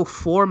Lego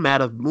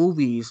format of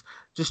movies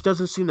just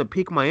doesn't seem to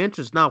pique my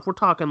interest. Now, if we're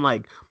talking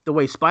like the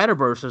way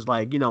Spider-Verse is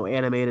like,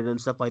 animated and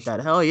stuff like that,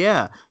 hell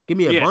yeah, give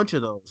me a Yeah. bunch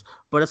of those.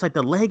 But it's like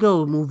the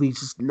Lego movies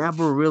just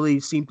never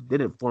really seemed to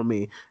did it for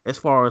me as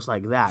far as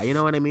like that. You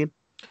know what I mean?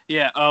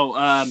 Yeah.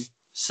 Oh,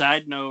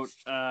 side note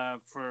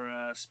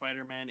for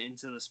Spider-Man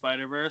Into the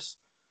Spider-Verse,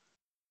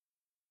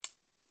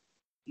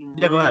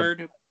 Yeah, go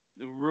ahead.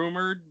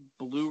 rumored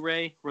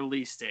Blu-ray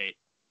release date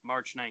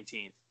March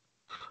 19th.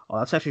 Oh,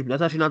 that's actually not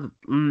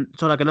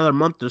so like another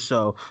month or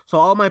so. So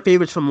all my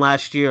favorites from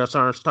last year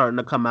are starting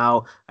to come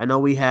out. I know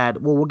we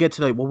had we'll get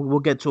to we'll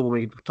get to it when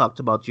we talked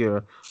about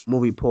your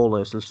movie pull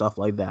list and stuff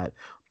like that.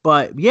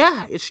 But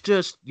yeah, it's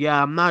just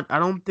I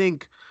don't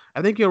think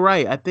I think you're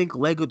right. I think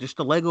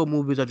the Lego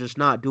movies are just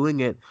not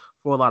doing it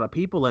for a lot of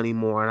people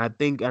anymore, and I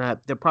think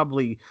they're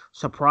probably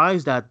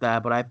surprised at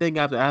that. But I think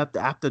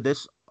after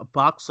this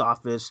box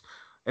office,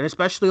 and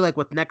especially like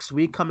with next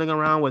week coming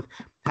around with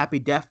Happy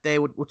Death Day,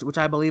 which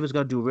I believe is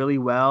going to do really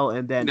well,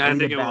 and then I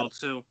think it will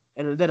too.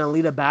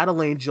 Alita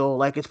Battle Angel,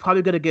 like it's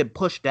probably going to get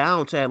pushed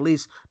down to at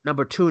least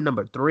number two,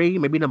 number three,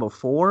 maybe number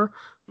four,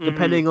 Mm-hmm.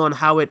 depending on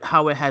how it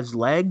has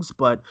legs.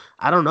 But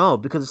I don't know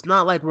because it's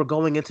not like we're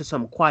going into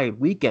some quiet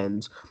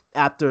weekends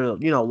after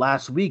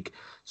last week.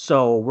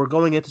 So we're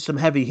going into some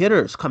heavy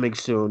hitters coming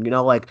soon.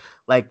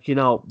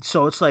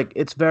 So it's like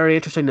it's very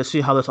interesting to see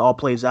how this all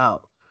plays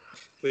out.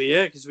 But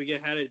yeah, because we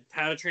get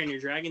How to Train Your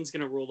Dragon's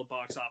gonna rule the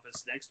box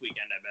office next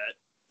weekend. I bet.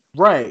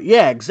 Right.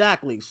 Yeah,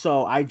 exactly.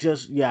 So I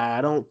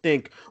don't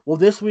think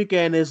this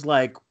weekend is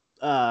like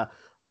uh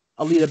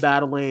Alita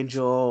Battle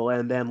Angel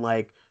and then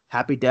like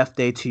Happy Death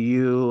Day to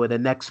You and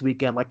then next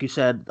weekend like you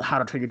said How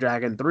to Train Your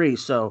Dragon 3.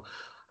 So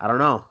I don't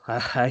know.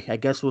 I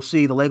guess we'll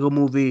see. The Lego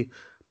movie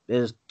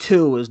is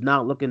 2 is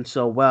not looking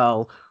so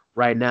well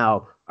right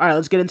now. All right,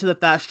 let's get into the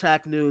fast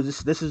track news.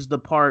 This is the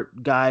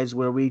part, guys,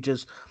 where we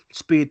just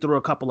speed through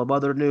a couple of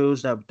other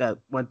news that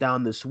went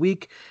down this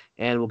week,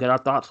 and we'll get our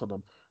thoughts on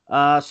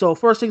them. So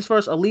first things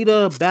first,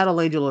 Alita Battle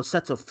Angel is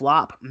set to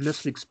flop in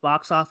this week's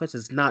box office.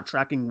 It's not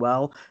tracking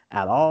well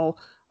at all.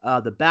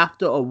 The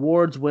BAFTA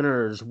Awards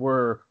winners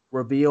were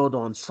revealed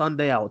on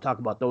Sunday. I will talk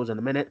about those in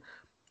a minute.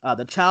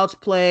 The Child's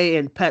Play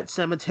and Pet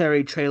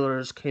Cemetery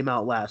trailers came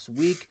out last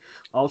week.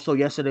 Also,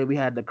 yesterday we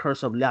had The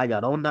Curse of La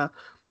Llorona.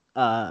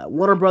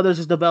 Warner Brothers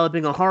is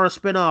developing a horror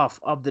spin-off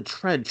of The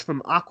Trench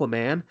from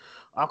Aquaman.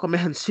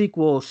 Aquaman's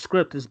sequel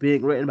script is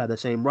being written by the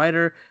same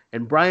writer,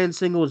 and Brian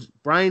Singer's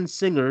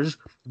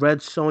Red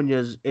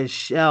Sonja's is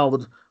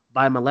shelved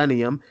by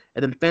Millennium,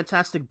 and then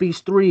Fantastic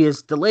Beasts 3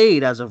 is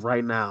delayed as of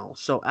right now.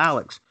 So,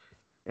 Alex,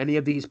 any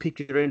of these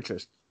piqued your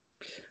interest?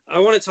 I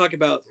want to talk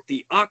about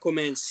the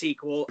Aquaman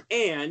sequel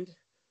and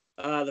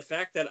the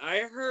fact that I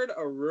heard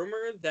a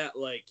rumor that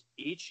like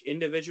each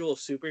individual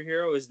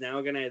superhero is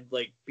now gonna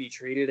like be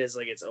treated as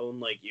like its own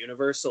like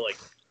universe. So like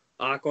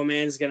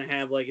Aquaman's gonna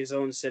have like his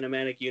own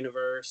cinematic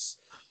universe.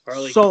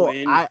 Harley So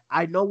Quinn,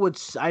 I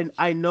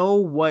know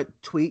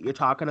what tweet you're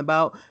talking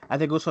about. I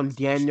think it was from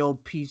Daniel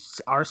P.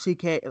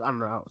 RCK. I don't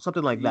know,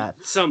 something like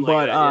that. something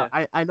like But that.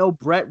 Yeah. I know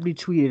Brett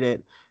retweeted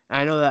it,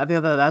 I know that I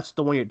think that's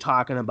the one you're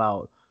talking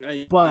about.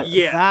 But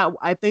Yeah, that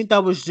I think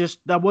that was just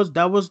that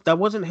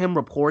wasn't him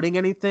reporting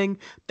anything.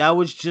 That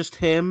was just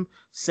him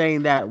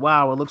saying that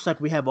wow, it looks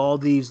like we have all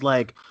these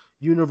like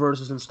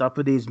universes and stuff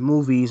for these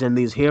movies and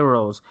these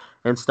heroes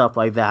and stuff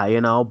like that,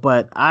 you know.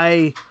 But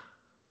I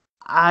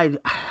I'm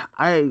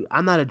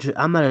not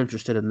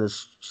interested in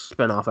this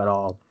spinoff at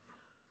all.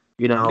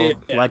 You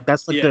know, yeah, like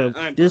that's like yeah.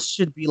 the this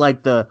should be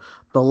like the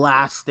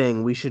last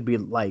thing we should be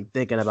like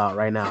thinking about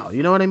right now.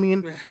 You know what I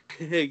mean?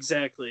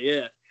 Exactly.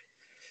 Yeah.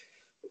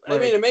 I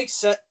mean, Like, it makes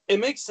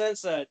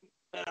sense that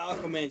an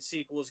Aquaman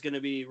sequel is going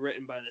to be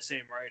written by the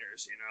same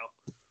writers.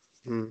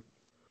 hmm,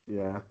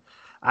 yeah.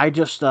 I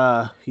just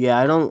yeah,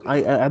 I don't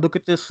I look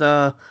at this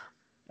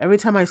every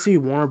time I see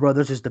Warner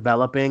Brothers is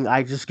developing,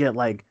 I just get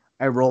like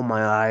I roll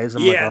my eyes.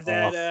 I'm like, Yeah, "Oh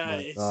that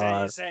my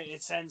God."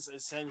 it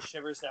sends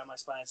shivers down my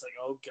spine. It's like,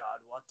 oh God,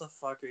 what the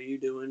fuck are you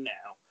doing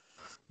now?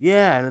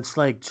 Yeah, and it's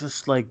like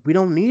just like we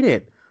don't need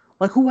it.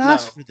 Like who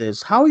asked No, for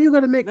this? How are you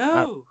going to make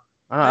no.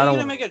 How are I you don't gonna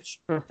want make a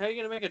to How are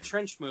you gonna make a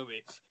trench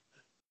movie?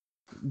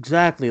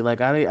 exactly.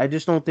 Like I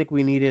just don't think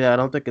we need it. I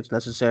don't think it's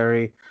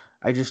necessary.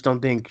 I just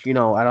don't think, you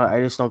know,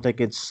 I just don't think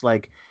it's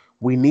like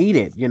we need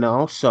it, you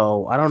know?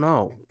 So, I don't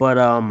know. But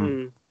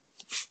Mm.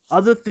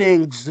 other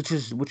things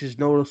which is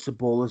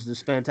noticeable is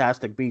this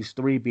Fantastic Beasts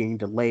 3 being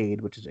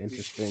delayed, which is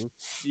interesting.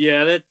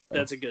 Yeah, Uh,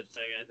 that's a good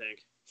thing. I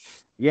think.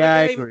 Yeah, Like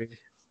I agree.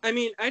 I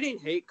mean, I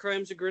didn't hate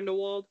Crimes of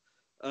Grindelwald.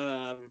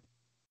 Um,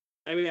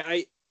 I mean,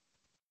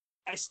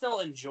 I still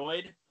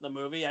enjoyed the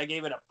movie. I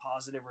gave it a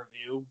positive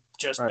review,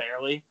 just Right.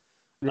 barely.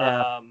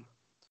 Yeah. Um,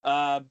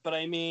 but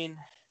I mean,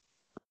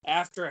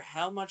 after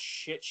how much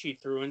shit she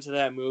threw into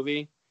that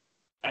movie,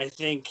 I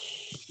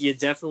think you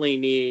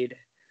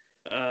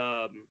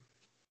um,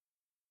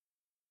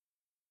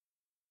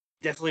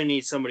 definitely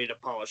need somebody to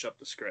polish up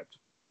the script.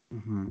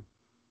 Mhm.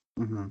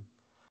 Mhm.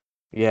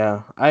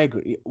 Yeah, I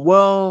agree.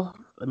 Well,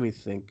 let me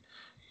think.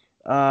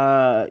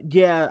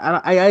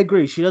 Yeah, I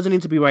agree. She doesn't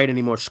need to be writing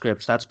any more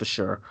scripts, that's for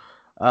sure.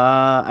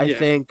 I Yeah.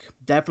 think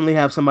definitely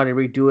have somebody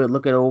redo it,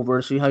 look it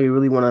over, see how you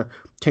really want to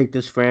take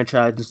this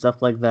franchise and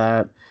stuff like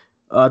that.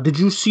 Did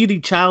you see the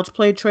Child's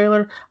Play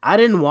trailer? I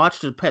didn't watch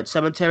the Pet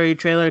Cemetery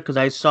trailer because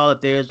I saw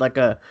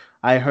that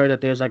I heard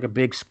that there's like a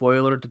big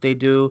spoiler that they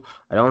do.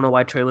 I don't know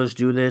why trailers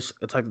do this.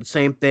 It's like the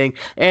same thing.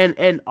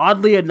 And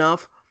oddly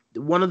enough,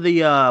 one of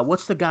the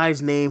what's the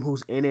guy's name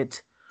who's in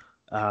it?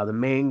 The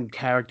main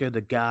character,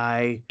 the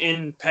guy.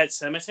 In Pet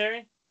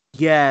Cemetery,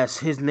 Yes,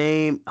 his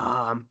name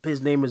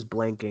is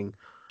blanking.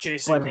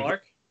 Jason But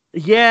Clark.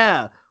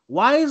 yeah,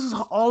 why is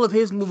all of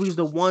his movies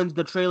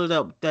the trailer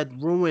that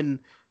ruin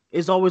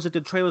is always like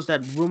the trailers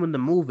that ruin the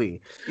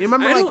movie? You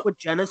remember I like don't. with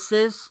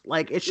Genesis,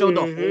 like it showed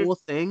the Mm-hmm. whole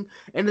thing,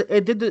 and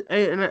it did the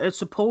and it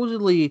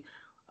supposedly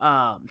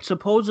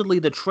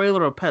the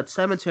trailer of Pet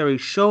Cemetery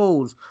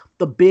shows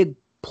the big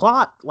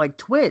plot like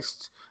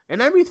twists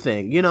and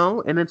everything, you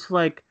know, and it's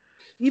like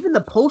even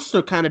the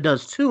poster kind of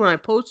does too. And I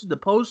posted the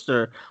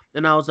poster,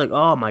 and I was like,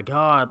 oh my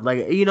god,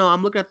 like you know,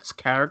 I'm looking at this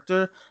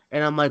character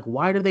and I'm like,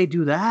 why do they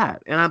do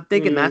that? And I'm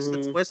thinking that's the Mm-hmm.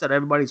 twist that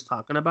everybody's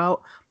talking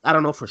about. I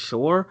don't know for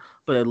sure,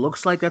 but it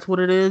looks like that's what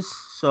it is.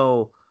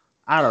 So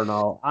I don't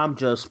know. I'm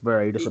just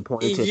very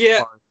disappointed as Yeah,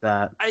 far as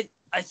that.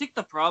 I think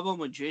the problem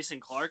with Jason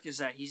Clark is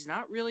that he's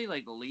not really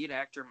like lead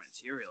actor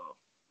material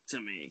to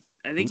me.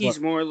 I think he's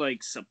more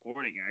like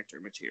supporting actor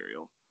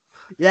material.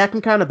 Yeah, I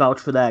can kind of vouch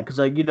for that because,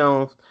 like, you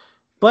know,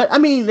 but I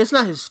mean, it's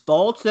not his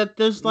fault that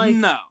there's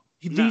like No,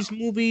 no. these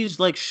movies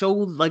like show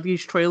like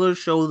these trailers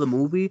show the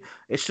movie.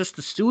 It's just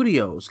the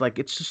studios. Like,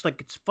 it's just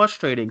like it's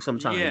frustrating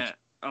sometimes. Yeah.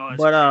 Oh, it's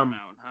But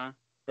Paramount, huh?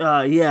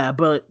 yeah,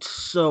 but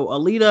so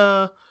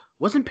Alita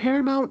wasn't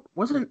Paramount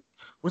wasn't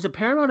was it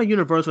Paramount or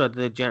Universal that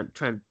did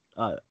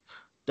to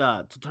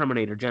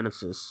Terminator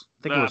Genesis?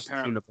 I think it was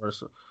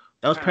Universal.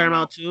 That was Paramount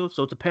Paramount. too,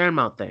 so it's a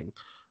Paramount thing,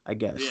 I Yeah.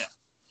 guess.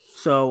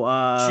 So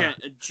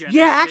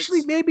yeah, actually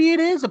Genesis. maybe it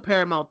is a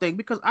Paramount thing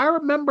because I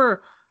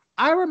remember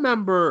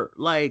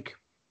like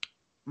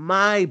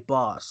my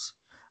boss.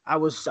 I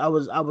was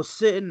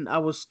sitting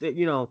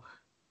you know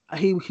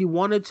he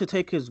wanted to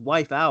take his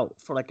wife out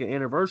for like an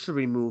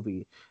anniversary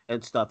movie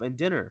and stuff and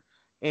dinner,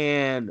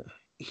 and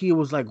he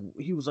was like,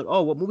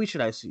 oh, what movie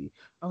should I see?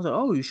 I was like,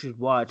 oh, you should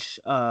watch,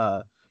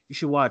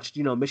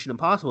 you know, Mission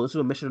Impossible. This is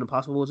when Mission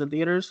Impossible was in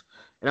theaters,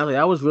 and I was like,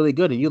 that was really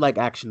good, and you like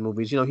action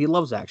movies, you know, he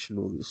loves action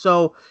movies.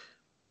 So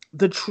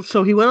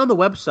so he went on the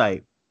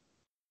website,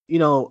 you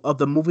know, of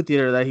the movie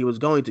theater that he was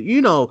going to,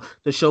 you know,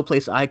 the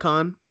Showplace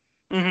Icon.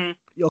 Mm-hmm.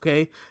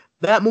 Okay,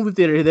 that movie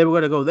theater, they were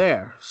gonna go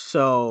there.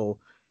 So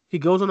he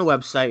goes on the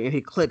website and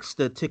he clicks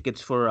the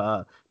tickets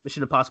for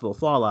Mission Impossible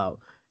Fallout,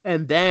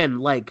 and then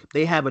like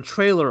they have a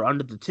trailer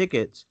under the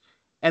tickets,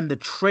 and the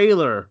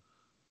trailer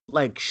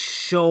like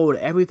showed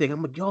everything.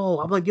 I'm like,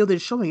 yo, they're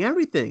showing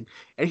everything.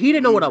 And he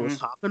didn't know what I Mm-hmm. was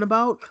talking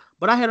about,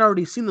 but I had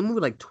already seen the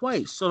movie like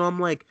twice. So I'm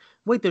like,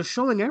 wait, they're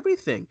showing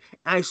everything.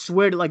 And I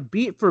swear to like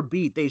beat for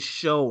beat, they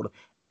showed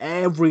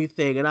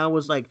everything. And I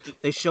was like,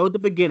 they showed the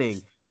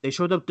beginning. They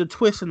showed up the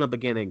twist in the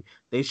beginning.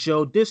 They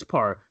showed this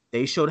part.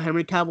 they showed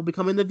Henry Cavill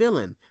becoming the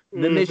villain.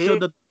 Then they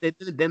showed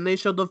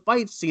Mm-hmm. the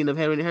fight scene of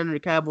Henry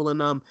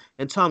Cavill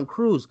and Tom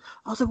Cruise.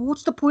 I was like, well,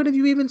 what's the point of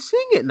you even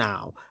seeing it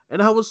now?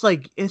 And I was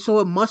like, and so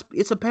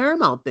it's a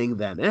Paramount thing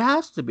then. It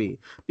has to be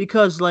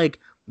because like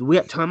we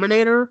had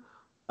Terminator,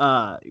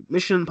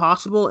 Mission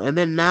Impossible, and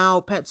then now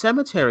Pet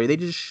Cemetery. They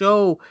just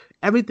show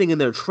everything in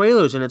their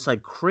trailers, and it's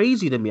like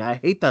crazy to me. I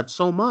hate that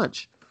so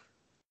much.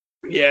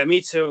 Yeah,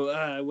 me too.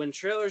 When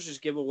trailers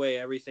just give away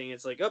everything,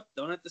 it's like, oh,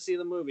 don't have to see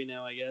the movie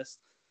now, I guess.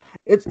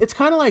 It's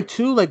kind of like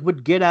too like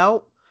with Get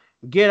Out,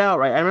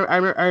 right?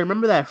 I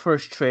remember that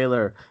first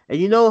trailer, and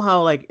you know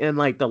how like in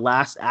like the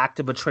last act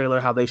of a trailer,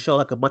 how they show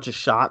like a bunch of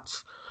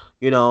shots,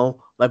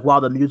 like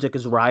while the music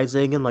is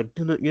rising, and like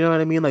you know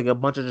what I mean, like a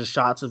bunch of just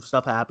shots of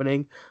stuff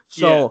happening.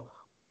 Yeah. So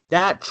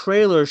that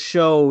trailer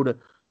showed,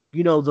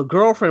 the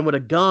girlfriend with a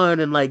gun,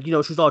 and like she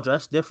was all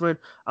dressed different.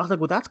 I was like,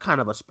 well, that's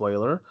kind of a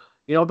spoiler,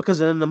 because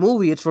in the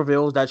movie it's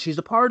revealed that she's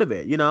a part of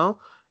it.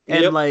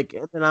 And Yep. like,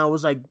 and then I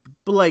was like,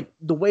 but like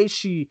the way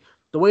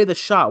the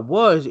shot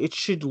was, it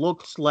should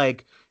looks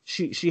like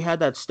she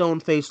had that stone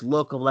faced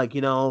look of like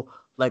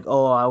like,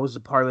 oh, I was a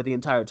part of it the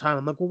entire time.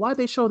 I'm like, well, why'd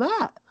they show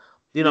that?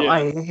 Yeah.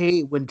 I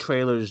hate when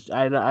trailers.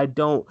 I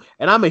don't,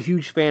 and I'm a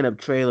huge fan of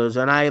trailers.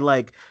 And I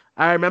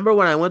remember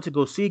when I went to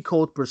go see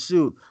Cold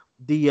Pursuit,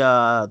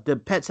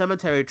 the Pet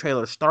Cemetery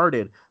trailer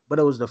started, but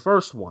it was the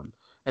first one.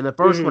 And the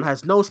first one Mm-hmm.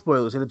 has no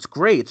spoilers, and it's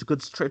great.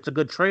 It's a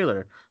good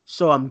trailer.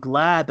 So I'm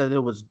glad that it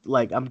was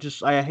like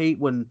I hate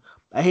when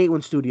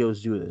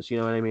studios do this. You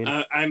know what I mean?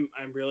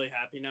 I'm really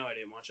happy now. I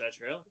didn't watch that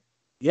trailer.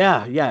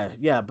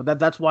 Yeah. But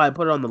that's why I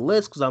put it on the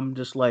list because I'm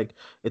just like,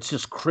 it's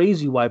just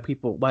crazy why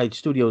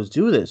studios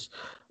do this.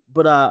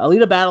 But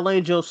Alita Battle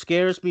Angel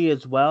scares me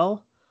as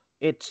well.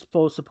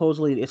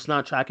 Supposedly it's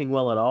not tracking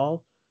well at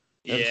all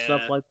and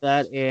stuff Yeah. like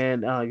that.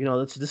 And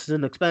this is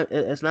an expense.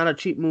 It's not a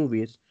cheap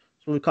movie. It's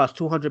only cost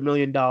 $200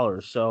 million.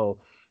 So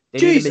they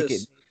need to make it.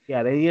 Jesus.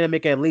 Yeah, they need to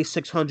make at least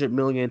 600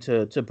 million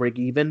to break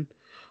even,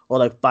 or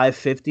like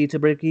 550 to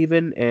break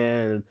even.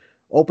 And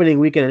opening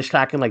weekend is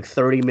tracking like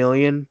 30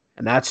 million,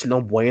 and that's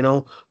no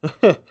bueno.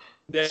 That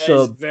is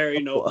So very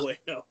no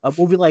bueno. a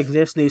movie like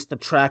this needs to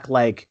track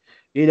like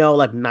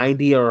like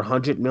 90 or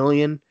 100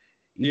 million,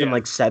 even Yeah.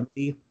 like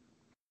 70.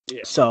 Yeah.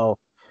 So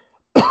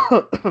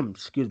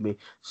excuse me.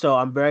 So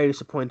I'm very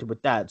disappointed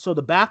with that. So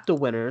the BAFTA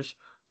winners,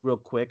 real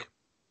quick,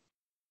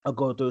 I'll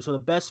go through. So the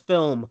best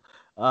film,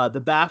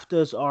 the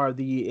BAFTAs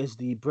is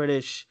the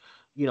British,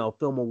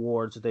 film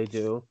awards that they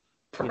do,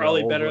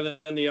 Probably over. better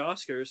than the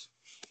Oscars.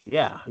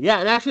 Yeah, and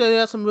actually they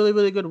got some really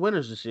really good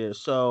winners this year.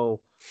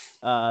 So,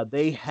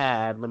 they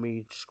had. Let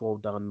me scroll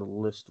down the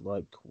list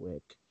right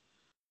quick.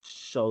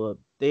 So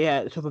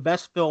the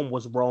best film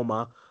was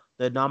Roma.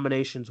 The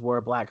nominations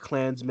were Black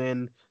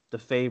Klansman, The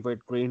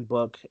Favorite, Green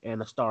Book,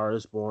 and A Star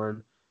Is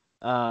Born.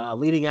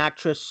 Leading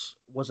actress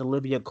was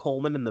Olivia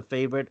Colman in The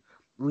Favorite.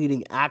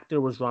 Leading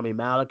actor was Rami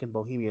Malek in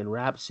Bohemian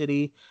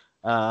Rhapsody.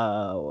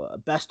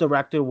 Best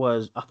director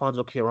was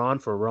Alfonso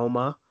Cuarón for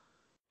Roma.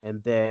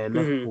 And then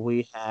Mm-hmm.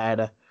 we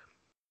had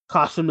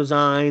costume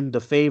design, The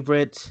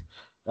Favorite.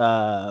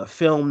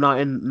 Film not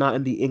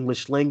in the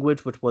English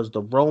language, which was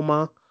the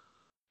Roma.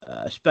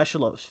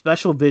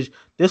 Special vision.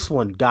 This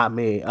one got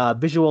me.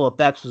 Visual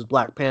effects was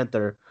Black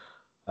Panther.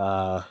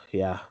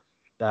 Yeah,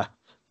 that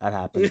that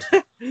happened.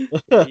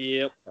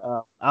 Yep.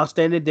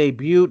 Outstanding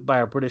debut by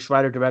a British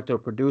writer, director, or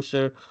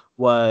producer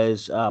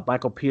was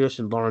Michael Pearce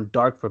and Lauren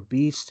Dark for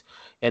Beast,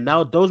 and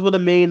now those were the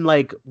main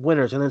like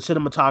winners. And then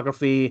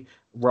cinematography,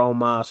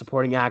 Roma,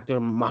 supporting actor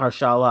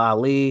Mahershala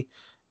Ali,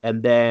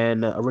 and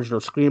then original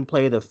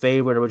screenplay, The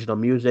Favorite, original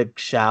music,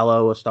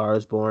 Shallow, A Star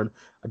Is Born.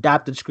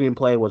 Adapted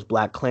screenplay was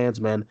Black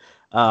Klansman.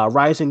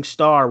 Rising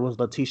star was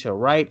Letitia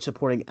Wright.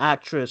 Supporting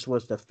actress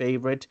was The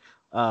Favorite,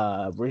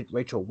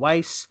 Rachel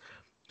Weisz.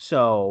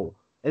 So,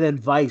 and then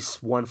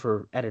Vice won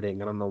for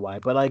editing. I don't know why,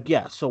 but like,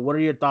 yeah. So, what are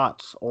your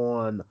thoughts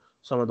on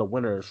some of the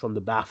winners from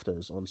the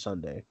BAFTAs on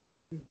Sunday?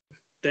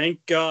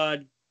 Thank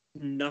God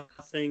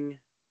nothing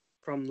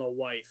from the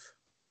wife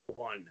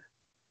won.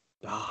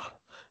 Ah,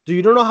 do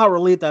you don't know how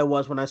relieved I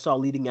was when I saw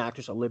leading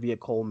actress Olivia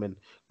Colman?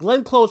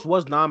 Glenn Close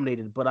was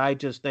nominated, but I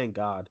just thank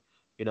God,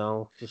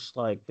 just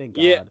like thank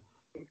Yeah. God.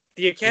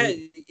 The We,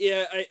 Academy,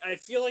 yeah, I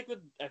feel like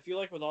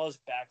with all this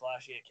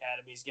backlash the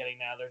Academy's getting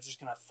now, they're just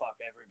gonna fuck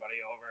everybody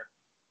over.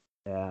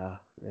 yeah,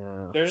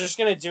 yeah. They're just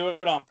gonna do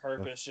it on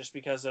purpose, just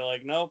because they're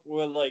like, nope,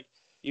 we're like,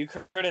 you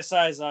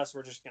criticize us,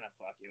 we're just gonna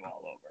fuck you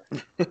all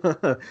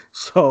over.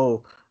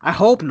 So I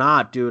hope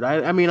not, dude.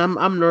 I mean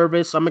I'm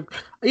nervous. I'm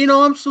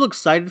still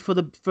excited for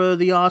the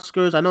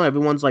Oscars. I know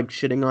everyone's like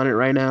shitting on it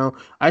right now.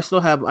 I still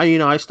love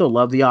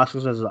the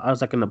Oscars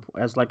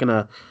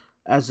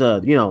as a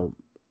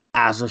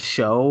as a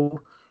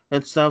show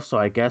and stuff. So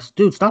I guess,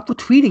 dude, stop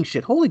retweeting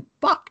shit. Holy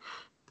fuck.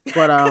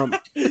 But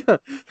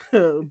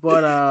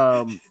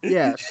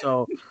yeah.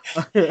 So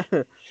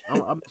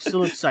I'm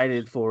still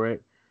excited for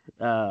it.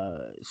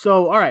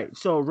 So all right.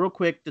 So real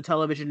quick, the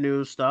television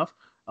news stuff.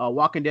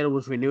 Walking Dead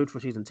was renewed for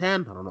season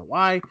 10. I don't know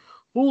why.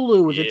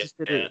 Hulu was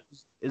Yeah.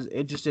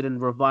 interested in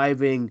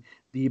reviving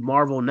the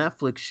Marvel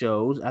Netflix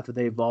shows after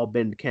they've all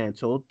been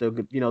canceled. They're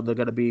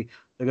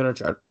gonna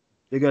try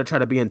they're gonna try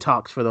to be in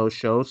talks for those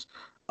shows.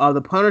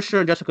 The Punisher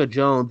and Jessica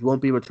Jones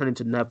won't be returning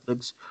to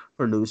Netflix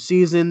for new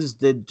seasons.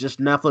 They just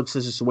Netflix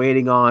is just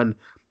waiting on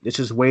it's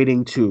just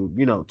waiting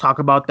to talk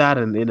about that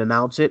and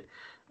announce it.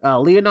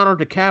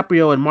 Leonardo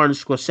DiCaprio and Martin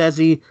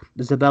Scorsese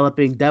is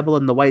developing Devil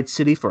in the White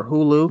City for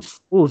Hulu.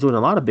 Hulu's doing a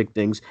lot of big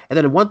things. And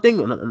then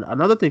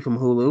another thing from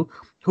Hulu,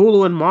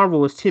 Hulu and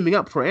Marvel is teaming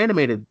up for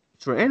animated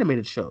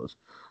shows.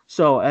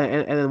 So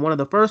and then one of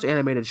the first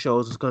animated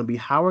shows is going to be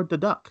Howard the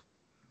Duck.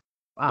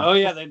 Oh Wow.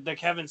 yeah, the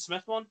Kevin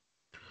Smith one.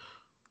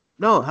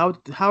 No,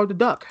 Howard the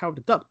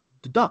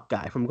Duck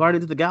guy from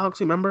Guardians of the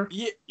Galaxy. Remember?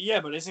 Yeah, yeah,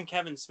 but isn't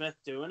Kevin Smith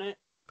doing it?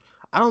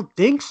 I don't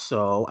think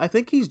so. I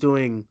think he's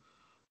doing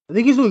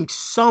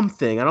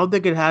something. I don't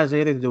think it has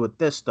anything to do with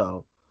this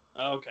though.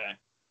 Okay.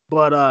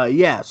 But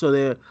yeah, so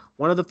they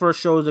one of the first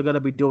shows they're gonna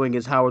be doing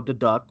is Howard the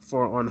Duck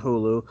for on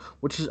Hulu,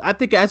 which is I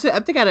think as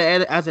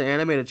an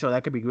animated show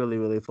that could be really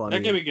That funny.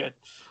 could And be good.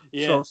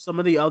 Yeah. so some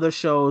of the other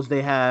shows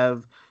they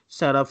have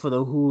set up for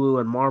the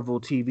Hulu and Marvel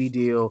TV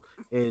deal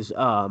is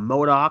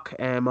Modok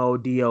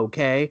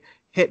Modok,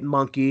 Hit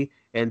Monkey,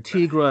 and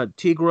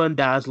Tigra and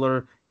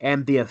Dazzler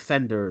and The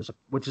Offenders,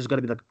 which is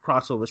gonna be like a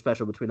crossover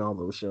special between all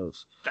those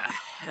shows. The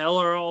hell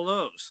are all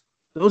those?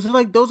 Those are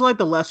like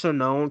the lesser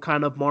known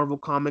kind of Marvel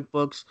comic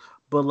books,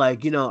 but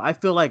like I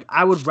feel like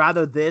I would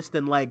rather this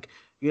than like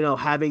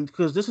having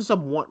because this is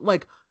some one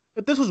like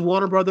if this was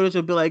Warner Brothers,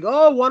 it'd be like,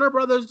 oh, Warner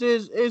Brothers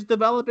is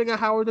developing a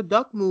Howard the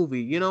Duck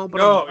movie,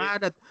 But I'm Oh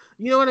glad that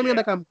you know what I mean. yeah,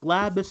 Like I'm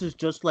glad this is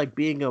just like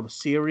being a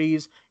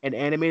series, an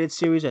animated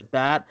series at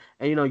that,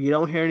 and you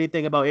don't hear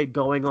anything about it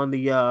going on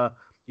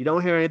you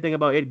don't hear anything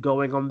about it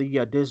going on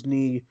the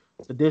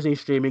Disney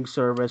streaming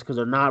service because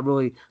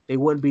they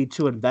wouldn't be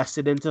too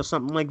invested into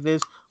something like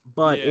this,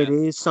 but it yeah,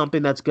 is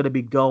something that's going to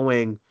be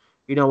going,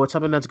 it's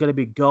something that's going to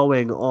be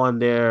going on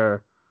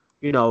their,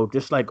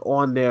 just like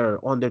on their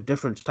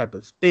different type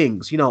of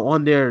things,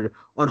 on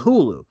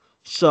Hulu.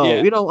 So,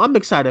 yeah. I'm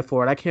excited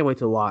for it. I can't wait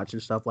to watch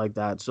and stuff like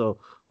that. So,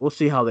 we'll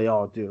see how they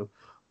all do.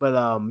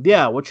 But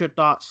yeah, what's your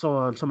thoughts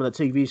on some of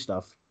the TV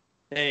stuff?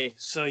 Hey,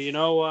 so you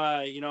know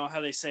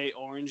how they say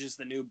orange is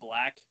the new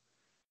black?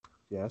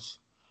 Yes.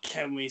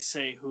 Can we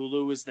say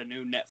Hulu is the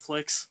new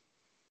Netflix?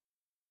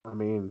 I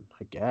mean,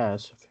 I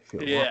guess if you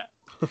want.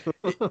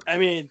 Yeah. I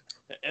mean,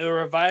 they're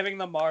reviving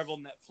the Marvel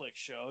Netflix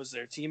shows.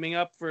 They're teaming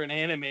up for an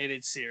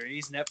animated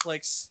series.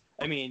 Netflix,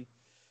 I mean,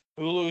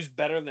 Hulu's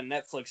better than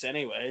Netflix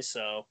anyway,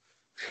 so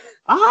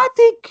I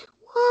think,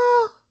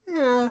 well,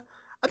 yeah,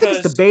 I think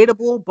it's cuz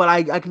debatable, but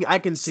I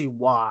can see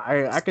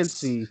why. I can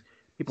see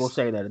people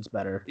saying that it's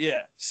better.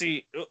 yeah,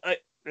 see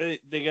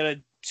they got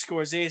a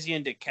Scorsese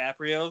and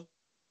DiCaprio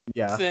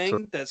Yeah, true,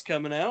 thing that's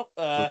coming out.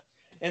 true.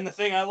 And the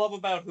thing I love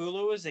about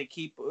Hulu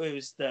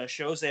is the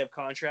shows they have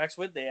contracts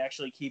with. They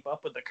actually keep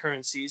up with the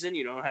current season.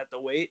 You don't have to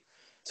wait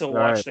to All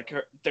right.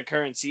 watch the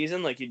current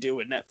season like you do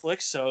with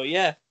Netflix. So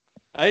yeah,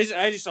 I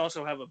just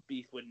also have a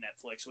beef with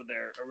Netflix with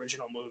their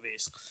original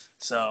movies.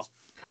 So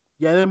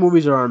Yeah, their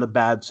movies are on the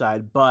bad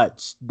side,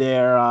 but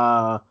their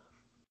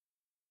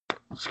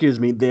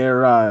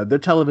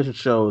television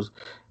shows,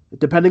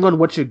 depending on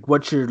what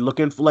you're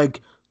looking for,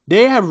 like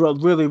they have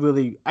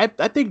really. I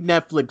think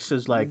Netflix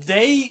is like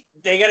they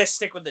got to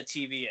stick with the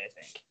TV. I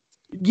think.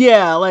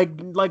 yeah, like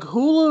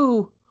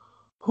Hulu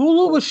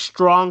was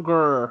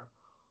stronger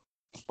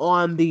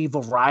on the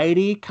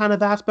variety kind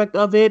of aspect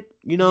of it,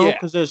 Yeah,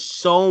 because there's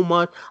so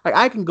much. Like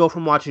I can go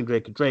from watching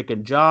Drake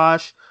and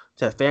Josh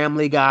to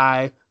Family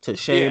Guy to yeah,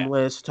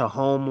 Shameless to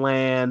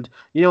Homeland.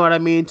 You know what I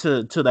mean?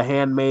 To The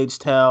Handmaid's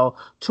Tale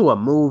to a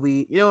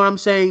movie. You know what I'm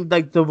saying?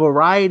 Like the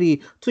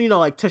variety to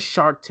like to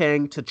Shark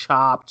Tank to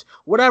Chopped,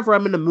 whatever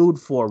I'm in the mood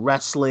for.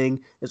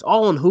 Wrestling is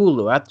all on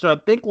Hulu. I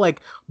think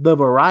like the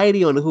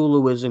variety on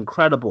Hulu is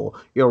incredible.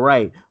 You're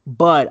right,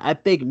 but I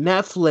think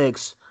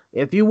Netflix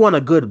if you want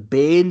a good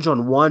binge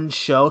on one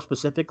show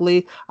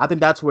specifically, I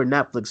think that's where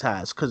Netflix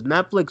has because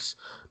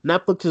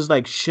Netflix's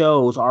like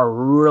shows are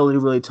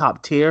really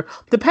top tier.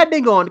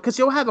 Depending on because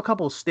you'll have a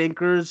couple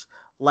stinkers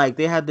like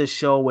they had this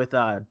show with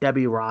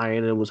Debbie Ryan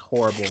and it was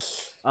horrible.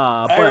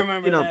 I But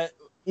remember that.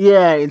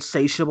 yeah,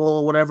 insatiable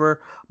or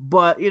whatever.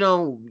 But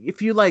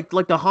if you like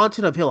the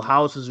Haunted of Hill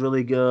House is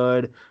really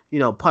good.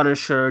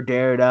 Punisher,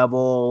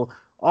 Daredevil,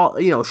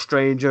 all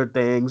Stranger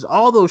Things,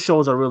 all those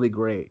shows are really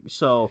great.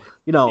 So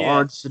Yeah,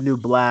 Orange is the New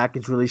Black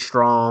is really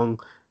strong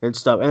and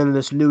stuff. And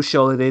this new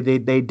show that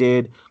they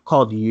did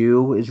called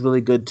You is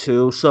really good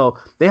too. So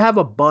they have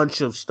a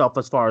bunch of stuff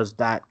as far as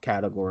that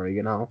category.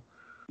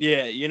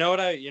 yeah. You know what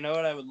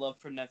I would love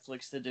for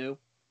Netflix to do?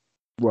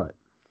 What?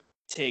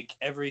 Take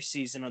every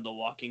season of The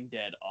Walking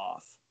Dead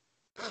off.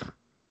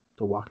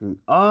 The Walking.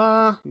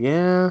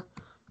 Yeah.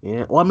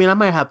 Yeah. Well, I mean,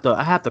 I have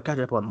to catch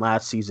up on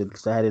last season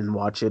because I didn't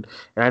watch it,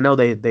 and I know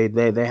they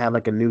have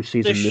like a new The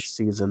season this sh-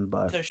 season,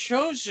 but the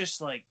show's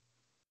just like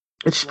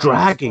it's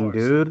run its dragging, course.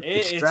 dude.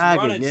 It's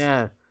dragging.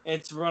 Yeah,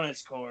 It's run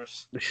its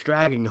course. it's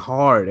dragging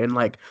hard, and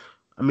like,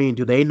 I mean,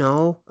 do they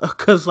know?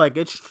 Because like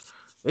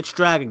It's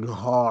dragging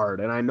hard,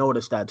 and I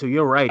noticed that too.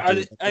 You're right, Are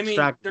they, dude. I It's mean,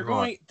 dragging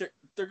hard.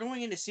 they're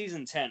going into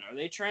season 10. Are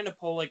they trying to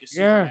pull like a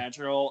Yeah.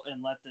 supernatural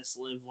and let this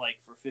live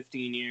like for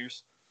 15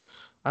 years?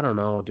 I don't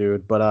know,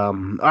 dude. But all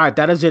right,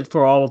 that is it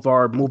for all of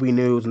our movie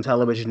news and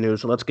television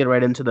news. So let's get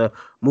right into the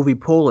movie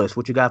poll list.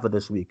 What you got for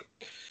this week?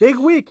 Big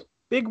week.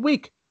 Big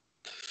week.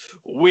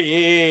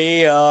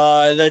 We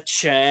are the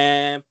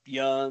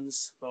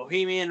champions.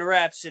 Bohemian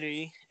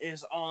Rhapsody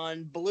is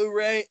on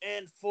Blu-ray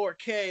and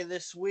 4K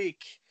this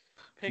week.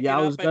 Pick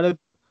Yeah, it up at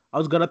I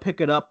was gonna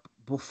pick it up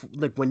before,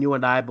 like when you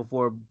and I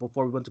before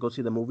we went to go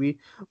see the movie,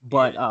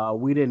 but yeah.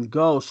 we didn't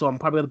go, so I'm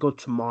probably gonna go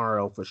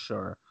tomorrow for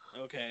sure.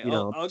 Okay, You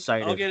know, I'll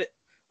excited. get it.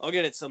 I'll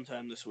get it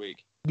sometime this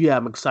week. Yeah,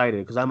 I'm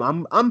excited because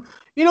I'm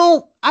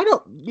I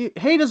don't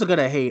haters are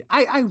gonna hate.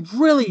 I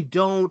really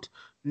don't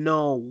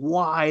know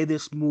why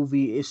this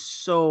movie is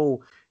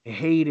so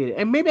hated,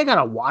 and maybe I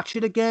gotta watch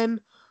it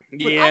again. But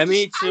Yeah,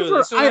 me too.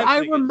 That's what I'm I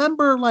thinking.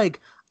 remember like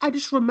I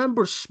just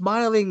remember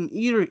smiling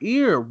ear to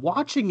ear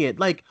watching it.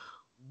 Like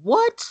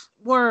what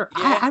were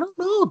Yeah, I don't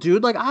know,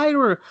 dude.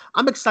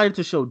 I'm excited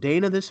to show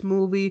Dana this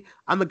movie.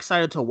 I'm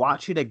excited to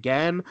watch it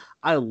again.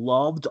 I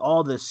loved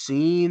all the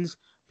scenes.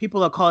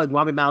 People are calling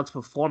Rami Malek's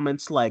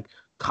performance like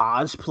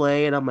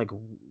cosplay, and I'm like,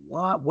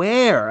 what?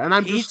 Where? And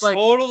I'm he just like,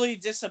 totally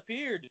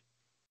disappeared.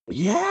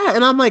 yeah,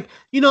 and I'm like,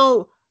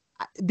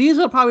 these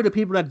are probably the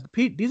people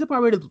these are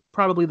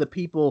probably the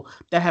people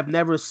that have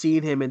never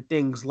seen him in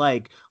things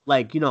like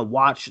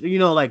watch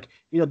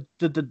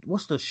the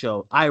what's the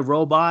show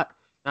iRobot,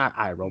 not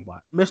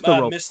iRobot, Mr.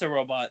 Robot. Mr.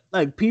 Robot.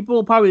 Like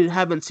people probably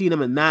haven't seen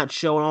him in that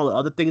show and all the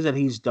other things that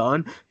he's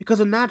done because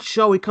in that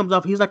show he comes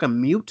off he's like a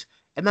mute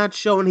in that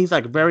show and he's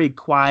like very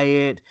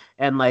quiet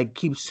and like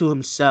keeps to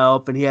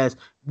himself and he has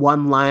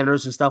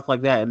one-liners and stuff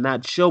like that in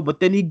that show. But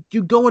then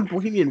you go in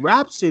Bohemian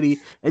Rhapsody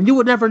and you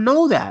would never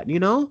know that, you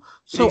know.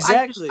 So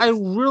I Exactly.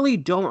 really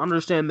don't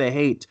understand the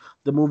hate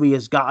the movie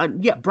has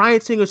gotten. Yeah, Bryan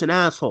Singer's an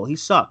asshole. He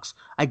sucks.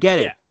 I get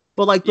Yeah, it.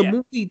 But like yeah,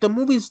 the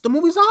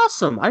movie's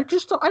awesome. I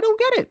don't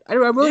get it. I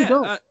really yeah.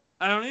 don't.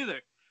 I don't either.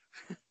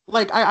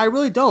 Like I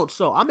really don't.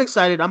 So I'm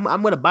excited. I'm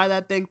gonna buy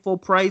that thing full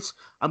price.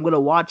 I'm gonna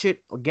watch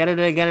it again and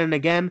again and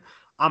again.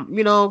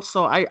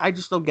 So I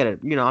just don't get it.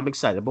 I'm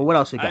excited. But what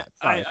else you got?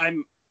 Sorry.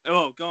 I'm.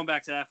 Oh, going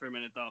back to that for a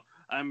minute though.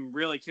 I'm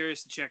really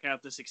curious to check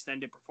out this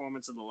extended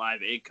performance of the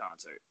Live Aid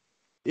concert.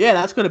 Yeah,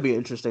 that's gonna be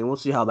interesting. We'll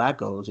see how that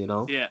goes.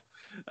 Yeah.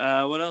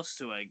 What else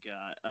do I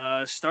got?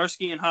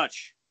 Starsky and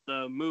Hutch,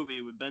 the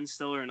movie with Ben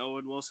Stiller and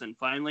Owen Wilson,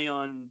 finally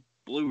on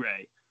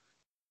Blu-ray.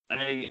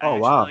 Oh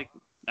wow. I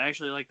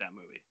actually like that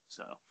movie.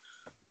 So,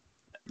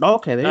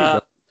 Okay, there you uh,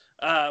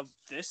 go.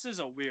 this is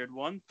a weird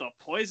one. The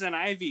Poison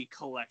Ivy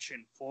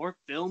collection, 4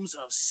 films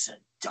of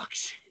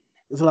seduction.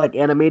 Is it like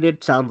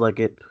animated? Sounds like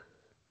it.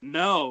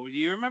 No, do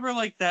you remember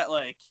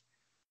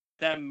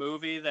that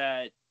movie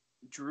that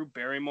Drew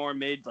Barrymore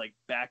made like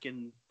back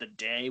in the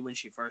day when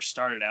she first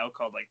started out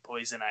called like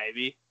Poison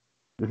Ivy?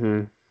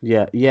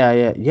 Yeah.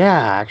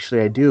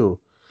 Actually, I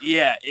do.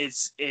 Yeah,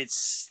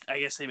 it's I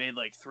guess they made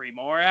like 3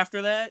 more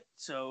after that,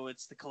 so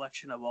it's the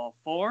collection of all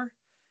 4.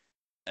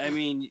 I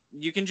mean,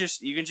 you can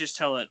just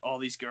tell that all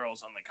these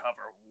girls on the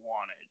cover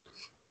want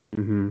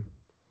hmm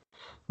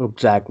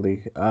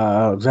Exactly.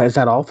 Is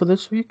that all for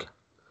this week?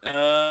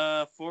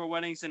 it. 4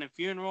 Weddings and a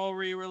Funeral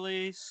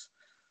re-release.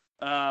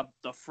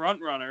 The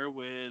Front Runner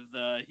with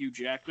Hugh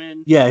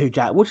Jackman. Yeah, Hugh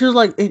Jack, which is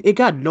like it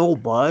got no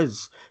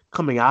buzz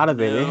coming out of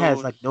it. It has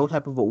No, like no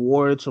type of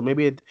award, so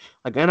maybe it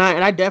like and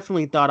I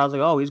definitely thought I was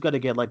like, oh, he's gonna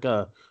get like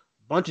a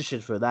bunch of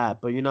shit for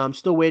that. But I'm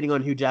still waiting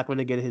on Hugh Jackman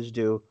to get his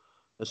due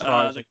as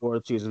far as the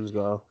award seasons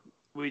go.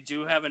 we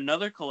do have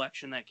another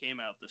collection that came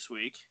out this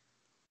week,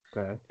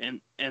 Okay.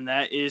 and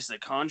that is the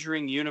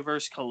Conjuring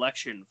Universe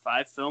collection,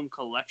 5 film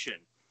collection.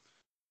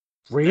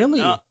 The Really?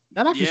 Nun,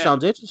 That actually yeah,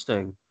 sounds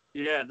interesting.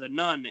 yeah, the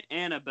Nun,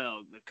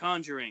 Annabelle, the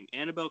Conjuring,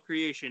 Annabelle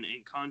Creation,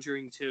 and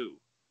Conjuring 2.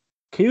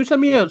 Can you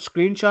send me a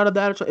screenshot of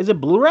that? Is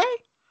it Blu-ray?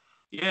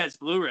 Yeah, it's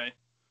Blu-ray.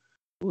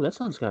 Ooh, that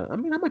sounds kind of. I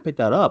mean, I might pick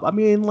that up. I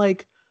mean,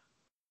 like,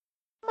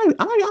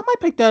 I might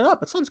pick that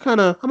up. It sounds kind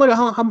of.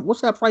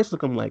 What's that price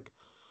looking like?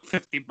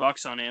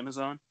 $50 on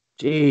Amazon.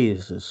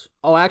 Jesus.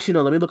 Oh, actually,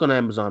 no. Let me look on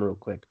Amazon real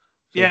quick.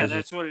 See if Yeah, it's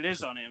that's what it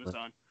is on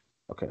Amazon.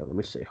 okay. Let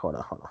me see. Hold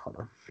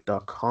on. The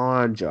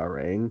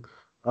Conjuring.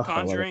 Oh, well,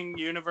 Conjuring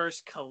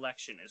Universe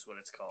Collection is what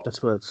it's called.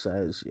 that's what it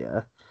says.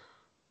 Yeah.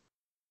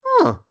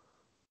 Huh.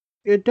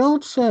 You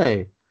don't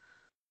say.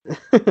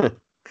 Kind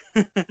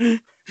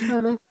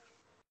of like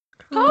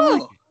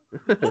Oh,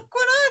 look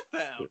what I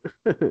found.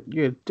 it.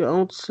 You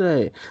don't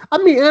say. I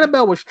mean,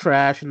 Annabelle was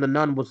trash, and The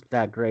Nun wasn't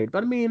that great.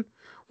 But I mean,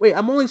 wait.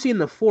 I'm only seeing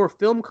the 4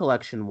 film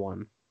collection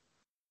one.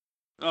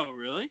 Oh,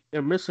 really?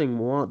 They're missing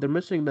one. They're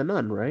missing The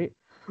Nun, right?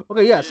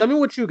 Okay. Yeah. Yeah. Send me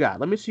what you got.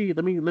 Let me see.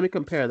 Let me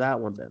compare that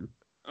one then.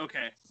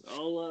 Okay.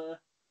 I'll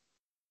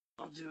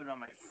do it on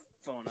my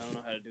phone. I don't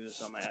know how to do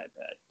this on my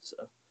iPad.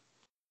 So.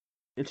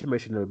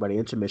 Intermission, everybody.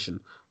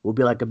 Intermission. We'll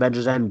be like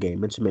Avengers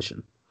Endgame.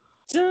 Intermission.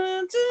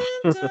 Dun,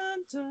 dun,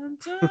 dun, dun,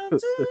 dun,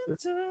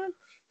 dun,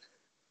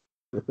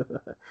 dun.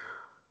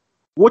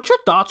 What's your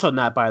thoughts on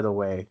that, by the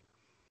way?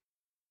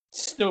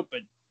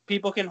 Stupid.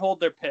 People can hold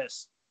their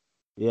piss.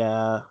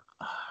 Yeah,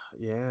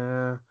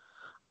 yeah.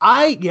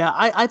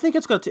 I think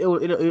it's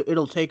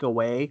it'll take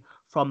away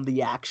from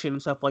the action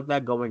and stuff like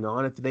that going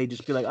on if they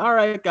just be like, all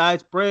right,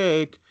 guys,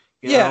 break.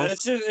 You Yeah, know?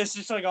 it's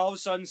just like all of a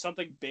sudden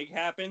something big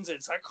happens.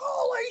 It's like,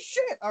 holy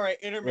shit! All right,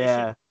 intermission.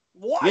 Yeah,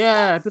 What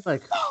yeah. the I'd be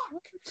like, what?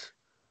 fuck?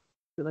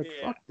 Be like,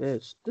 Yeah, fuck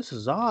this. This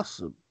is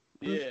awesome.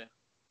 yeah.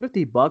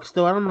 $50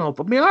 though. I don't know.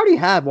 I mean, I already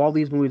have all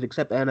these movies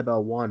except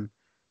Annabelle 1.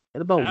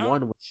 Annabelle I don't.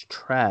 1 was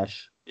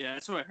trash. Yeah,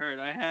 that's what I heard.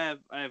 I have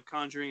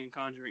Conjuring and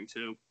Conjuring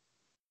 2.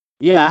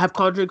 Yeah, I have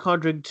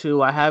Conjuring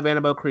 2. I have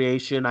Annabelle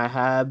Creation. I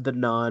have The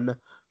Nun.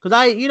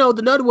 Because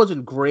The Nun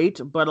wasn't great,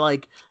 but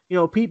like,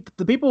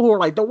 the people who are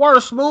like, the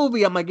worst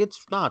movie, I'm like,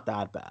 it's not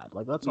that bad.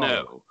 Like, that's all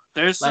right. No,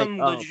 there's Like, some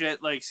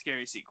legit like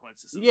scary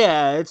sequences in that.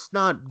 yeah, it's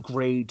not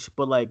great,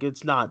 but like,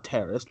 it's not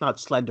terror. It's not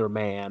Slender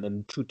Man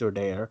and Truth or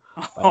Dare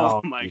by Oh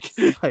all my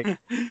means. Like,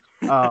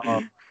 god.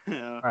 uh,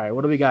 Yeah. all right,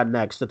 what do we got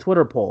next? The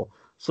Twitter poll.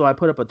 So I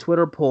put up a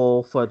Twitter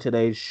poll for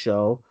today's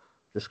show.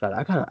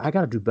 I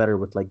gotta do better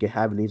with like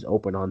having these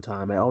open on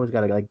time. I always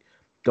gotta like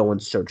go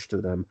and search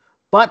through them.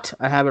 But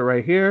I have it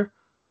right here.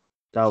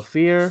 Without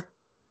fear.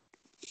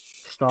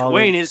 Dwayne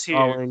Stalling, is here.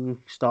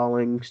 stalling,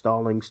 stalling,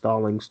 stalling,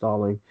 stalling,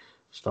 stalling,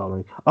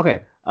 stalling.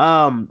 Okay.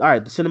 All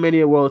right. The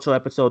Cinemania World Show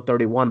episode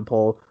 31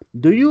 poll.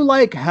 Do you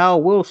like how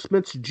Will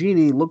Smith's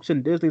Genie looks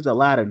in Disney's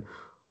Aladdin?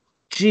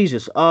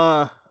 Jesus.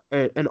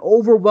 An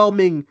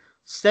overwhelming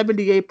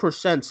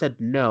 78% said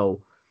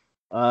no.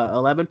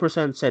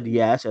 11% said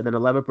yes, and then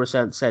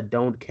 11% said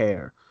don't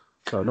care.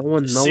 So no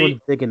one's See,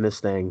 digging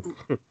this thing.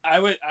 I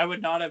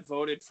would not have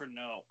voted for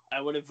no.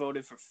 I would have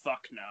voted for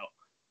fuck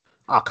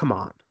Oh come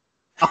on.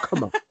 Oh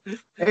come on.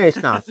 It's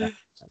not that.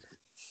 no.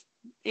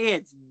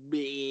 It's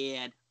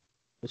bad.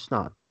 It's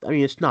not. I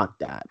mean, it's not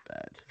that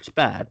bad. It's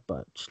bad,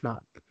 but it's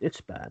not.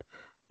 It's bad.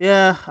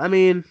 Yeah. I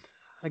mean,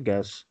 I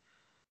guess.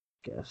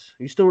 Guess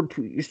you still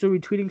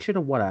retweeting shit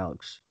or what,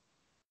 Alex?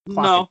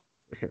 Clock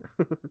it No. here.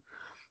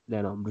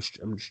 No, I'm just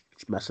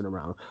messing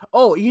around.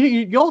 Oh,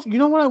 you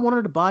know what I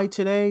wanted to buy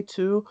today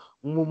too?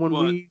 When What?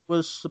 we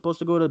was supposed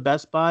to go to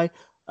Best Buy,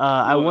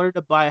 I What? wanted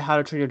to buy How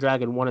to Train Your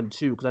Dragon 1 and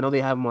 2 because I know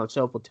they have them on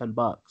sale for $10.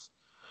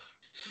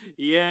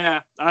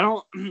 Yeah, I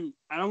don't.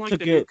 I don't To like the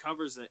new get,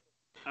 covers that.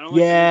 I don't like the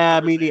new yeah, I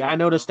covers mean, they I have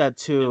noticed though, that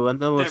too.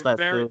 and I noticed they're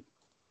that very too.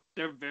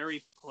 they're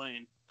very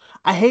plain.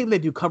 I hate when they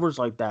do covers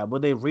like that.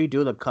 When they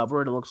redo the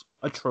cover and it looks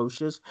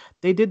atrocious.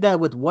 They did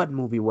that with what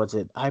movie was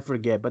it? I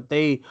forget, but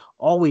they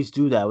always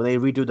do that when they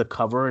redo the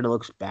cover and it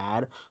looks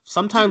bad.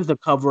 Sometimes the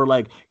cover,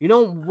 like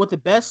what the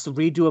best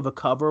redo of a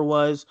cover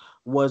was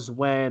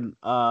when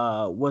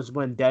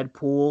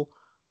Deadpool,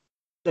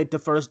 like the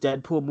first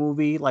Deadpool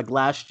movie, like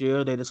last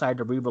year, they decided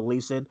to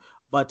re-release it,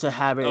 but to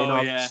have it in Oh all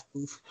the yeah.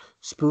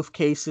 spoof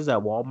cases at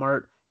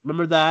Walmart.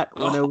 Remember that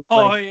when it Oh, was oh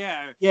like,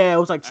 yeah. yeah, it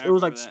was like I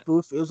remember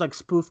that.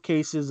 spoof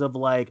cases of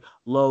like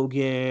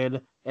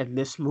Logan and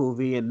this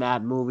movie and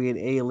that movie and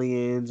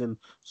Aliens and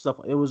stuff.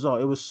 It was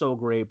so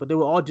great, but they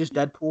were all just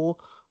Deadpool,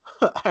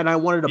 and I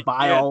wanted to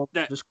buy Yeah, all of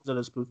them that just because of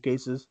the spoof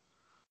cases.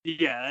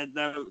 yeah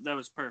that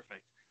was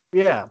perfect.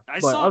 Yeah,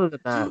 I but saw, other than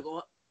that,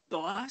 dude. The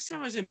last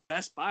time I was in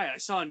Best Buy, I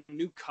saw a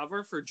new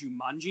cover for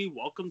Jumanji: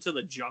 Welcome to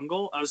the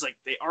Jungle. I was like,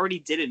 they already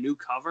did a new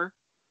cover.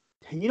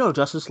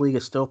 Justice League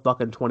is still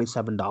fucking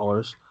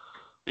 $27.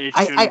 It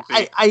I, I, shouldn't I,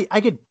 be. I I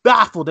get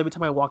baffled every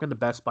time I walk into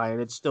Best Buy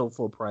and it's still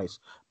full price.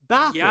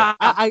 Baffled. Yeah,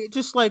 I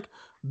just like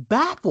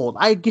baffled.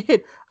 I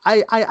get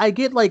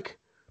like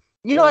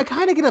I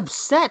kind of get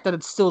upset that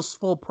it's still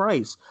full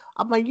price.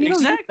 I'm like, you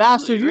exactly.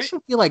 bastards, you Right.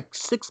 should be like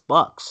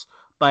 $6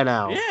 by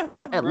now, Yeah.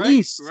 at Right.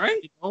 least.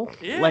 Right.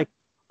 Yeah. Like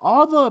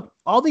all the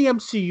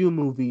MCU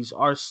movies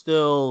are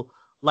still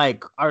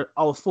like are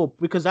full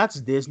because that's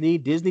Disney.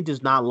 Disney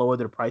does not lower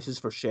their prices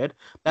for shit.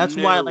 That's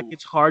why like No.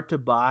 it's hard to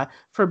buy.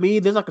 For me,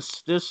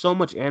 there's so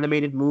much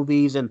animated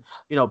movies and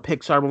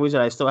Pixar movies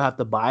that I still have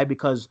to buy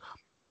because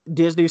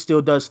Disney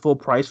still does full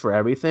price for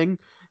everything.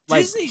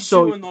 Like Disney's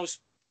so doing those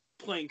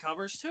plain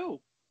covers too.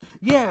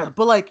 yeah,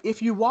 but like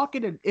if you walk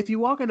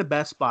into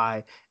Best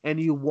Buy and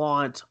you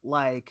want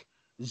like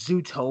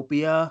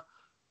Zootopia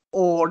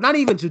or not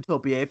even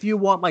Zootopia, if you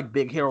want like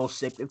Big Hero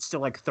 6, it's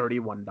still like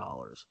 $31.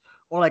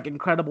 Or like The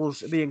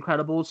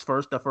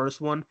Incredibles the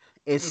first one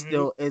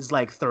Mm-hmm. is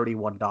like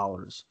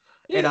 $31.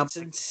 Yeah, And I'm it's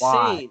like,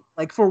 why? insane.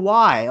 Like for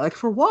why? Like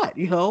for what?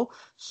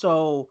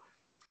 So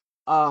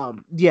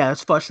yeah,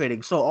 it's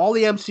frustrating. So all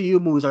the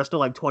MCU movies are still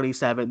like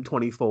 27,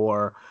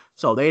 24.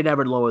 So they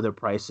never lower their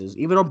prices.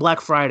 Even on Black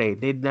Friday,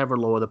 they never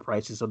lower the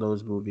prices of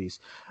those movies.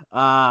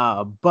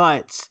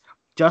 But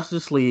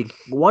Justice League,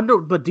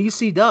 but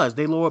DC does.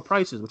 They lower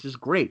prices, which is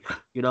great.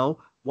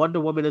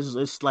 Wonder Woman is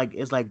like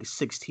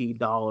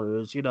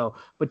 $16.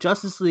 But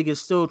Justice League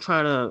is still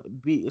trying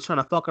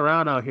to fuck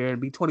around out here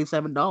and be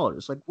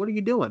 $27. Like, what are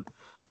you doing?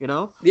 You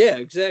know? Yeah,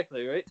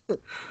 exactly. Right.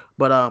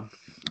 But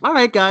all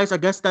right, guys. I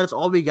guess that's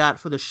all we got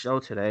for the show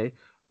today.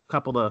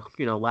 Couple of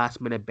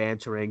last minute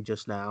bantering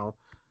just now.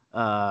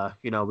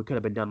 We could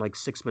have been done like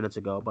 6 minutes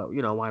ago, but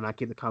why not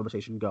keep the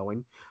conversation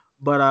going?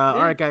 But all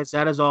Yeah. right, guys,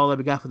 that is all that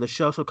we got for the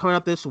show. So coming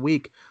up this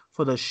week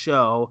for the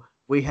show,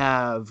 we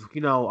have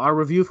our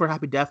review for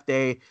Happy Death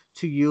Day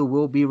to You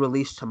will be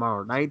released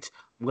tomorrow night.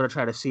 I'm gonna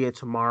try to see it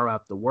tomorrow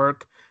after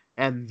work.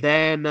 And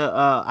then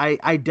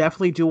I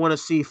definitely do want to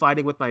see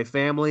Fighting with My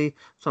Family,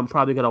 so I'm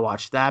probably gonna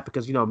watch that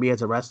because me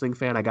as a wrestling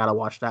fan, I gotta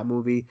watch that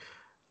movie.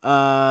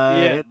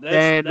 Yeah, And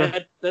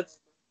then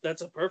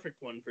that's a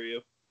perfect one for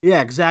you.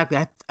 yeah, exactly.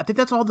 I think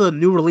that's all the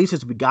new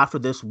releases we got for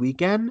this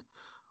weekend.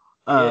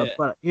 Yeah.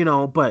 But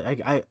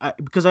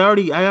because we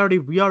already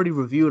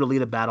reviewed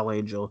Alita Battle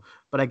Angel,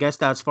 but I guess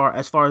that's far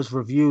as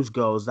reviews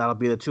goes, that'll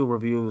be the two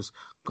reviews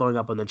going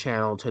up on the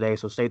channel today.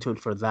 So stay tuned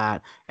for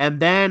that. And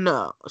then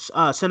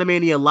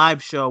Cinemania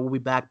live show will be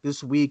back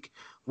this week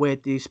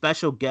with the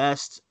special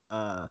guest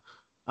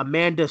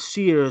Amanda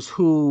Sears,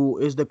 who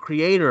is the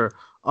creator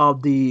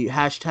of the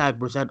hashtag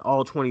present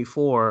all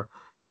 24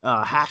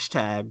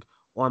 hashtag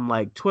on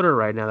like Twitter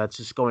right now. That's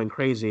just going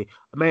crazy.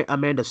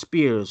 Amanda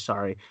Spears,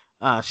 sorry.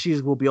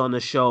 She will be on the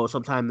show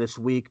sometime this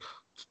week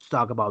to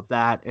talk about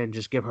that and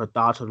just give her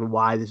thoughts on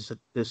why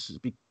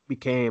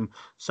became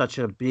such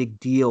a big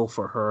deal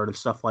for her and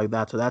stuff like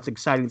that. So that's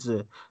exciting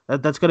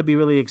that's going to be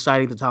really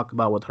exciting to talk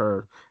about with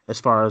her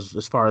as far as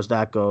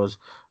that goes.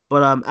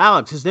 But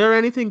Alex, is there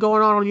anything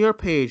going on your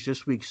page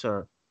this week,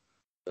 sir?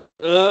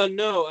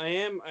 No,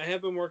 I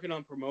have been working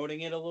on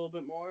promoting it a little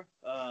bit more.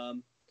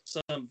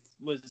 Some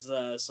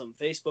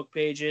Facebook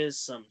pages,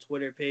 some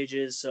Twitter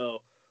pages.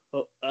 So,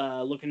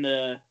 looking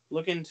to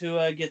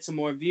get some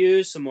more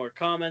views, some more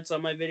comments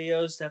on my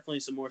videos.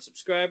 Definitely some more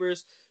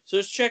subscribers. So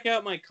just check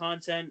out my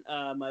content.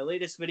 My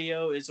latest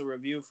video is a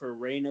review for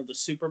Reign of the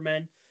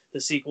Supermen,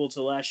 the sequel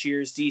to last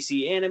year's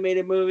DC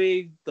animated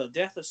movie, The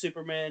Death of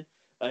Superman.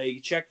 You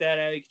can check that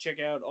out. You can check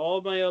out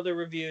all my other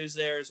reviews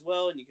there as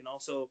well, and you can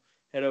also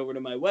head over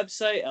to my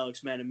website,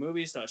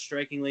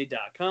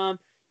 alexmaddenmovies.strikingly.com.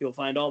 You'll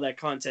find all that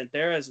content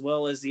there, as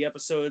well as the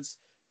episodes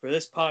for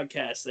this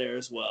podcast there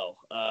as well.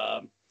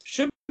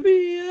 Should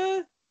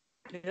be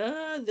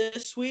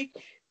this week.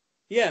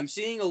 Yeah, I'm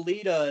seeing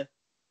Alita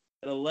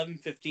at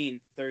 11:15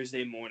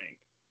 Thursday morning.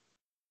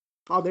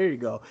 Oh, there you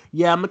go.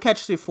 Yeah, I'm gonna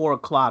catch the 4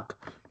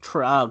 o'clock,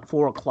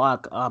 4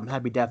 o'clock.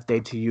 Happy Death Day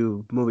to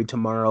You movie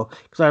tomorrow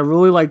because I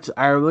really liked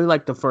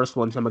the first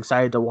one, so I'm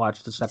excited to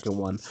watch the second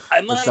one I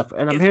and might stuff.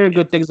 And I'm if hearing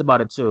good things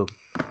about it too.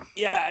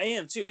 yeah, I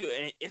am too.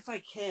 And if I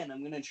can,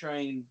 I'm gonna try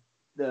and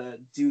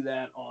do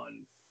that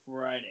on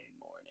Friday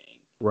morning.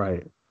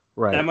 Right, I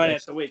right. might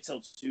have to wait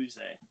till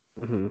Tuesday.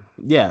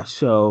 Yeah,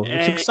 so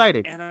it's And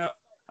exciting. I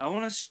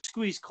want to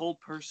squeeze Cold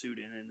Pursuit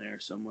in there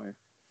somewhere.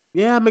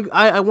 Yeah,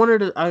 I I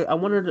want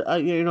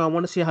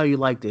to see how you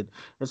liked it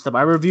and stuff.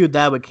 I reviewed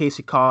that with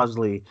Casey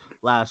Causely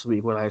last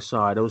week when I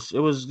saw it. It was I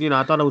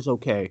thought it was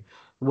okay. It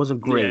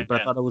wasn't great, but I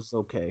Yeah. thought it was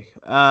okay.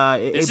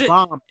 It, Is it it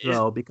bombed is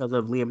though because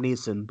of Liam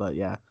Neeson, but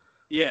yeah.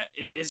 yeah,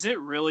 is it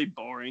really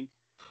boring?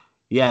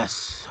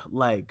 Yes,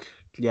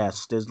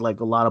 yes, there's like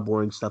a lot of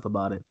boring stuff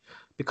about it.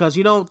 Because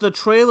the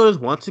trailers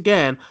once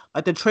again,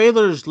 like the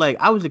trailers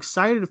I was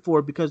excited for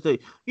it because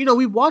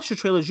we watched the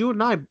trailers you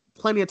and I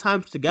plenty of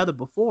times together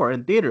before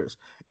in theaters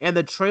and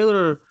the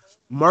trailer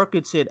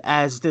markets it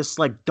as this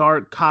like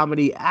dark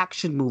comedy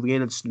action movie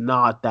and it's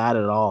not that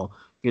at all.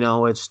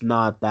 It's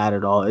not that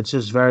at all. It's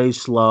just very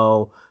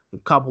slow, a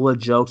couple of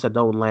jokes that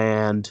don't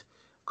land,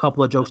 a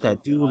couple of jokes Oh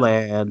that do god.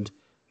 land,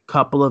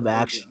 couple of Oh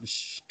god.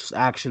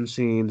 action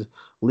scenes.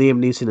 Liam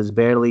Neeson is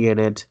barely in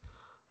it. Is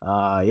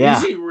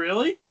Yeah, he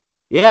really?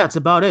 yeah, it's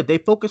about it. They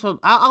focus on.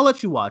 I'll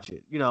let you watch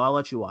it. I'll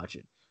let you watch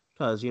it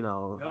because I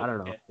don't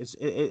know. Okay.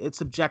 It's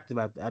subjective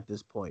at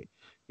this point.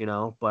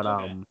 But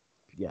Okay.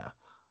 yeah.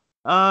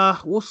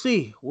 We'll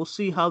see. We'll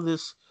see how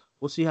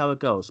it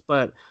goes.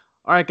 But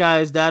all right,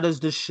 guys, that is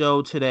the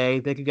show today.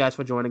 Thank you guys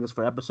for joining us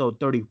for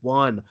episode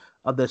 31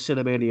 of the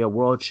Cinemania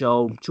World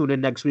Show. Tune in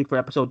next week for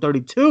episode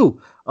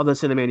 32 of the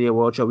Cinemania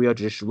World Show. We are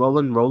just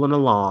rolling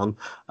along.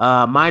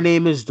 My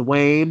name is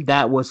Dwayne.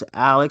 That was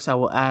Alex. I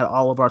will add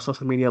all of our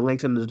social media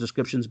links in the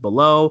descriptions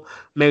below.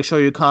 Make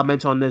sure you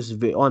comment on this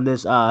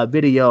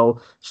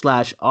video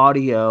slash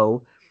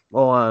audio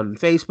on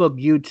Facebook,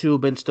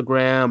 YouTube,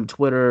 Instagram,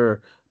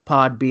 Twitter,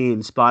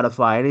 Podbean,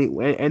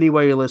 Spotify,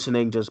 anywhere you're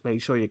listening, just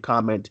make sure you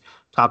comment,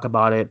 talk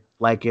about it,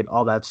 like it,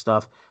 all that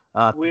stuff.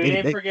 We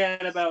didn't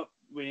forget about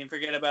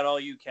all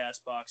you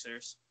cast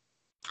boxers.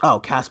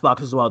 Oh, Castbox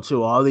as well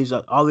too. All these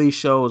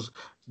shows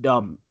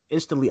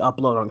instantly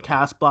upload on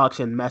Castbox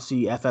and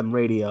Messy FM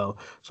Radio.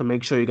 So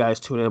make sure you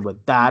guys tune in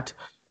with that.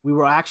 We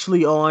were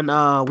actually on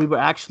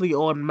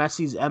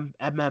Messy's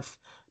MF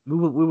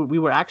we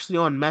were actually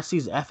on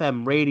Messy's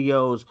FM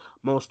Radio's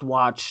most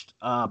watched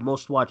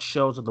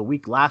shows of the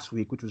week last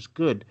week, which was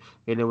good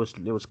and it was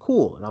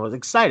cool and I was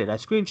excited. I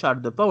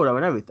screenshotted the photo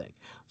and everything.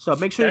 So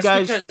make sure you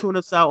That's guys because tune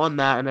us out on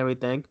that and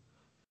everything.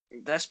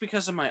 that's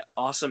because of my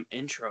awesome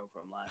intro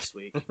from last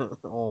week.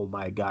 Oh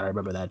my god, I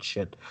remember that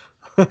shit.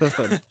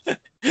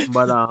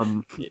 But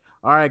all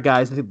right,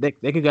 guys.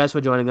 Thank you guys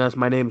for joining us.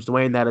 My name is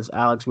Dwayne. That is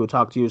Alex. We'll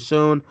talk to you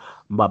soon.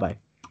 Bye bye.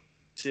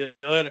 See you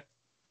later.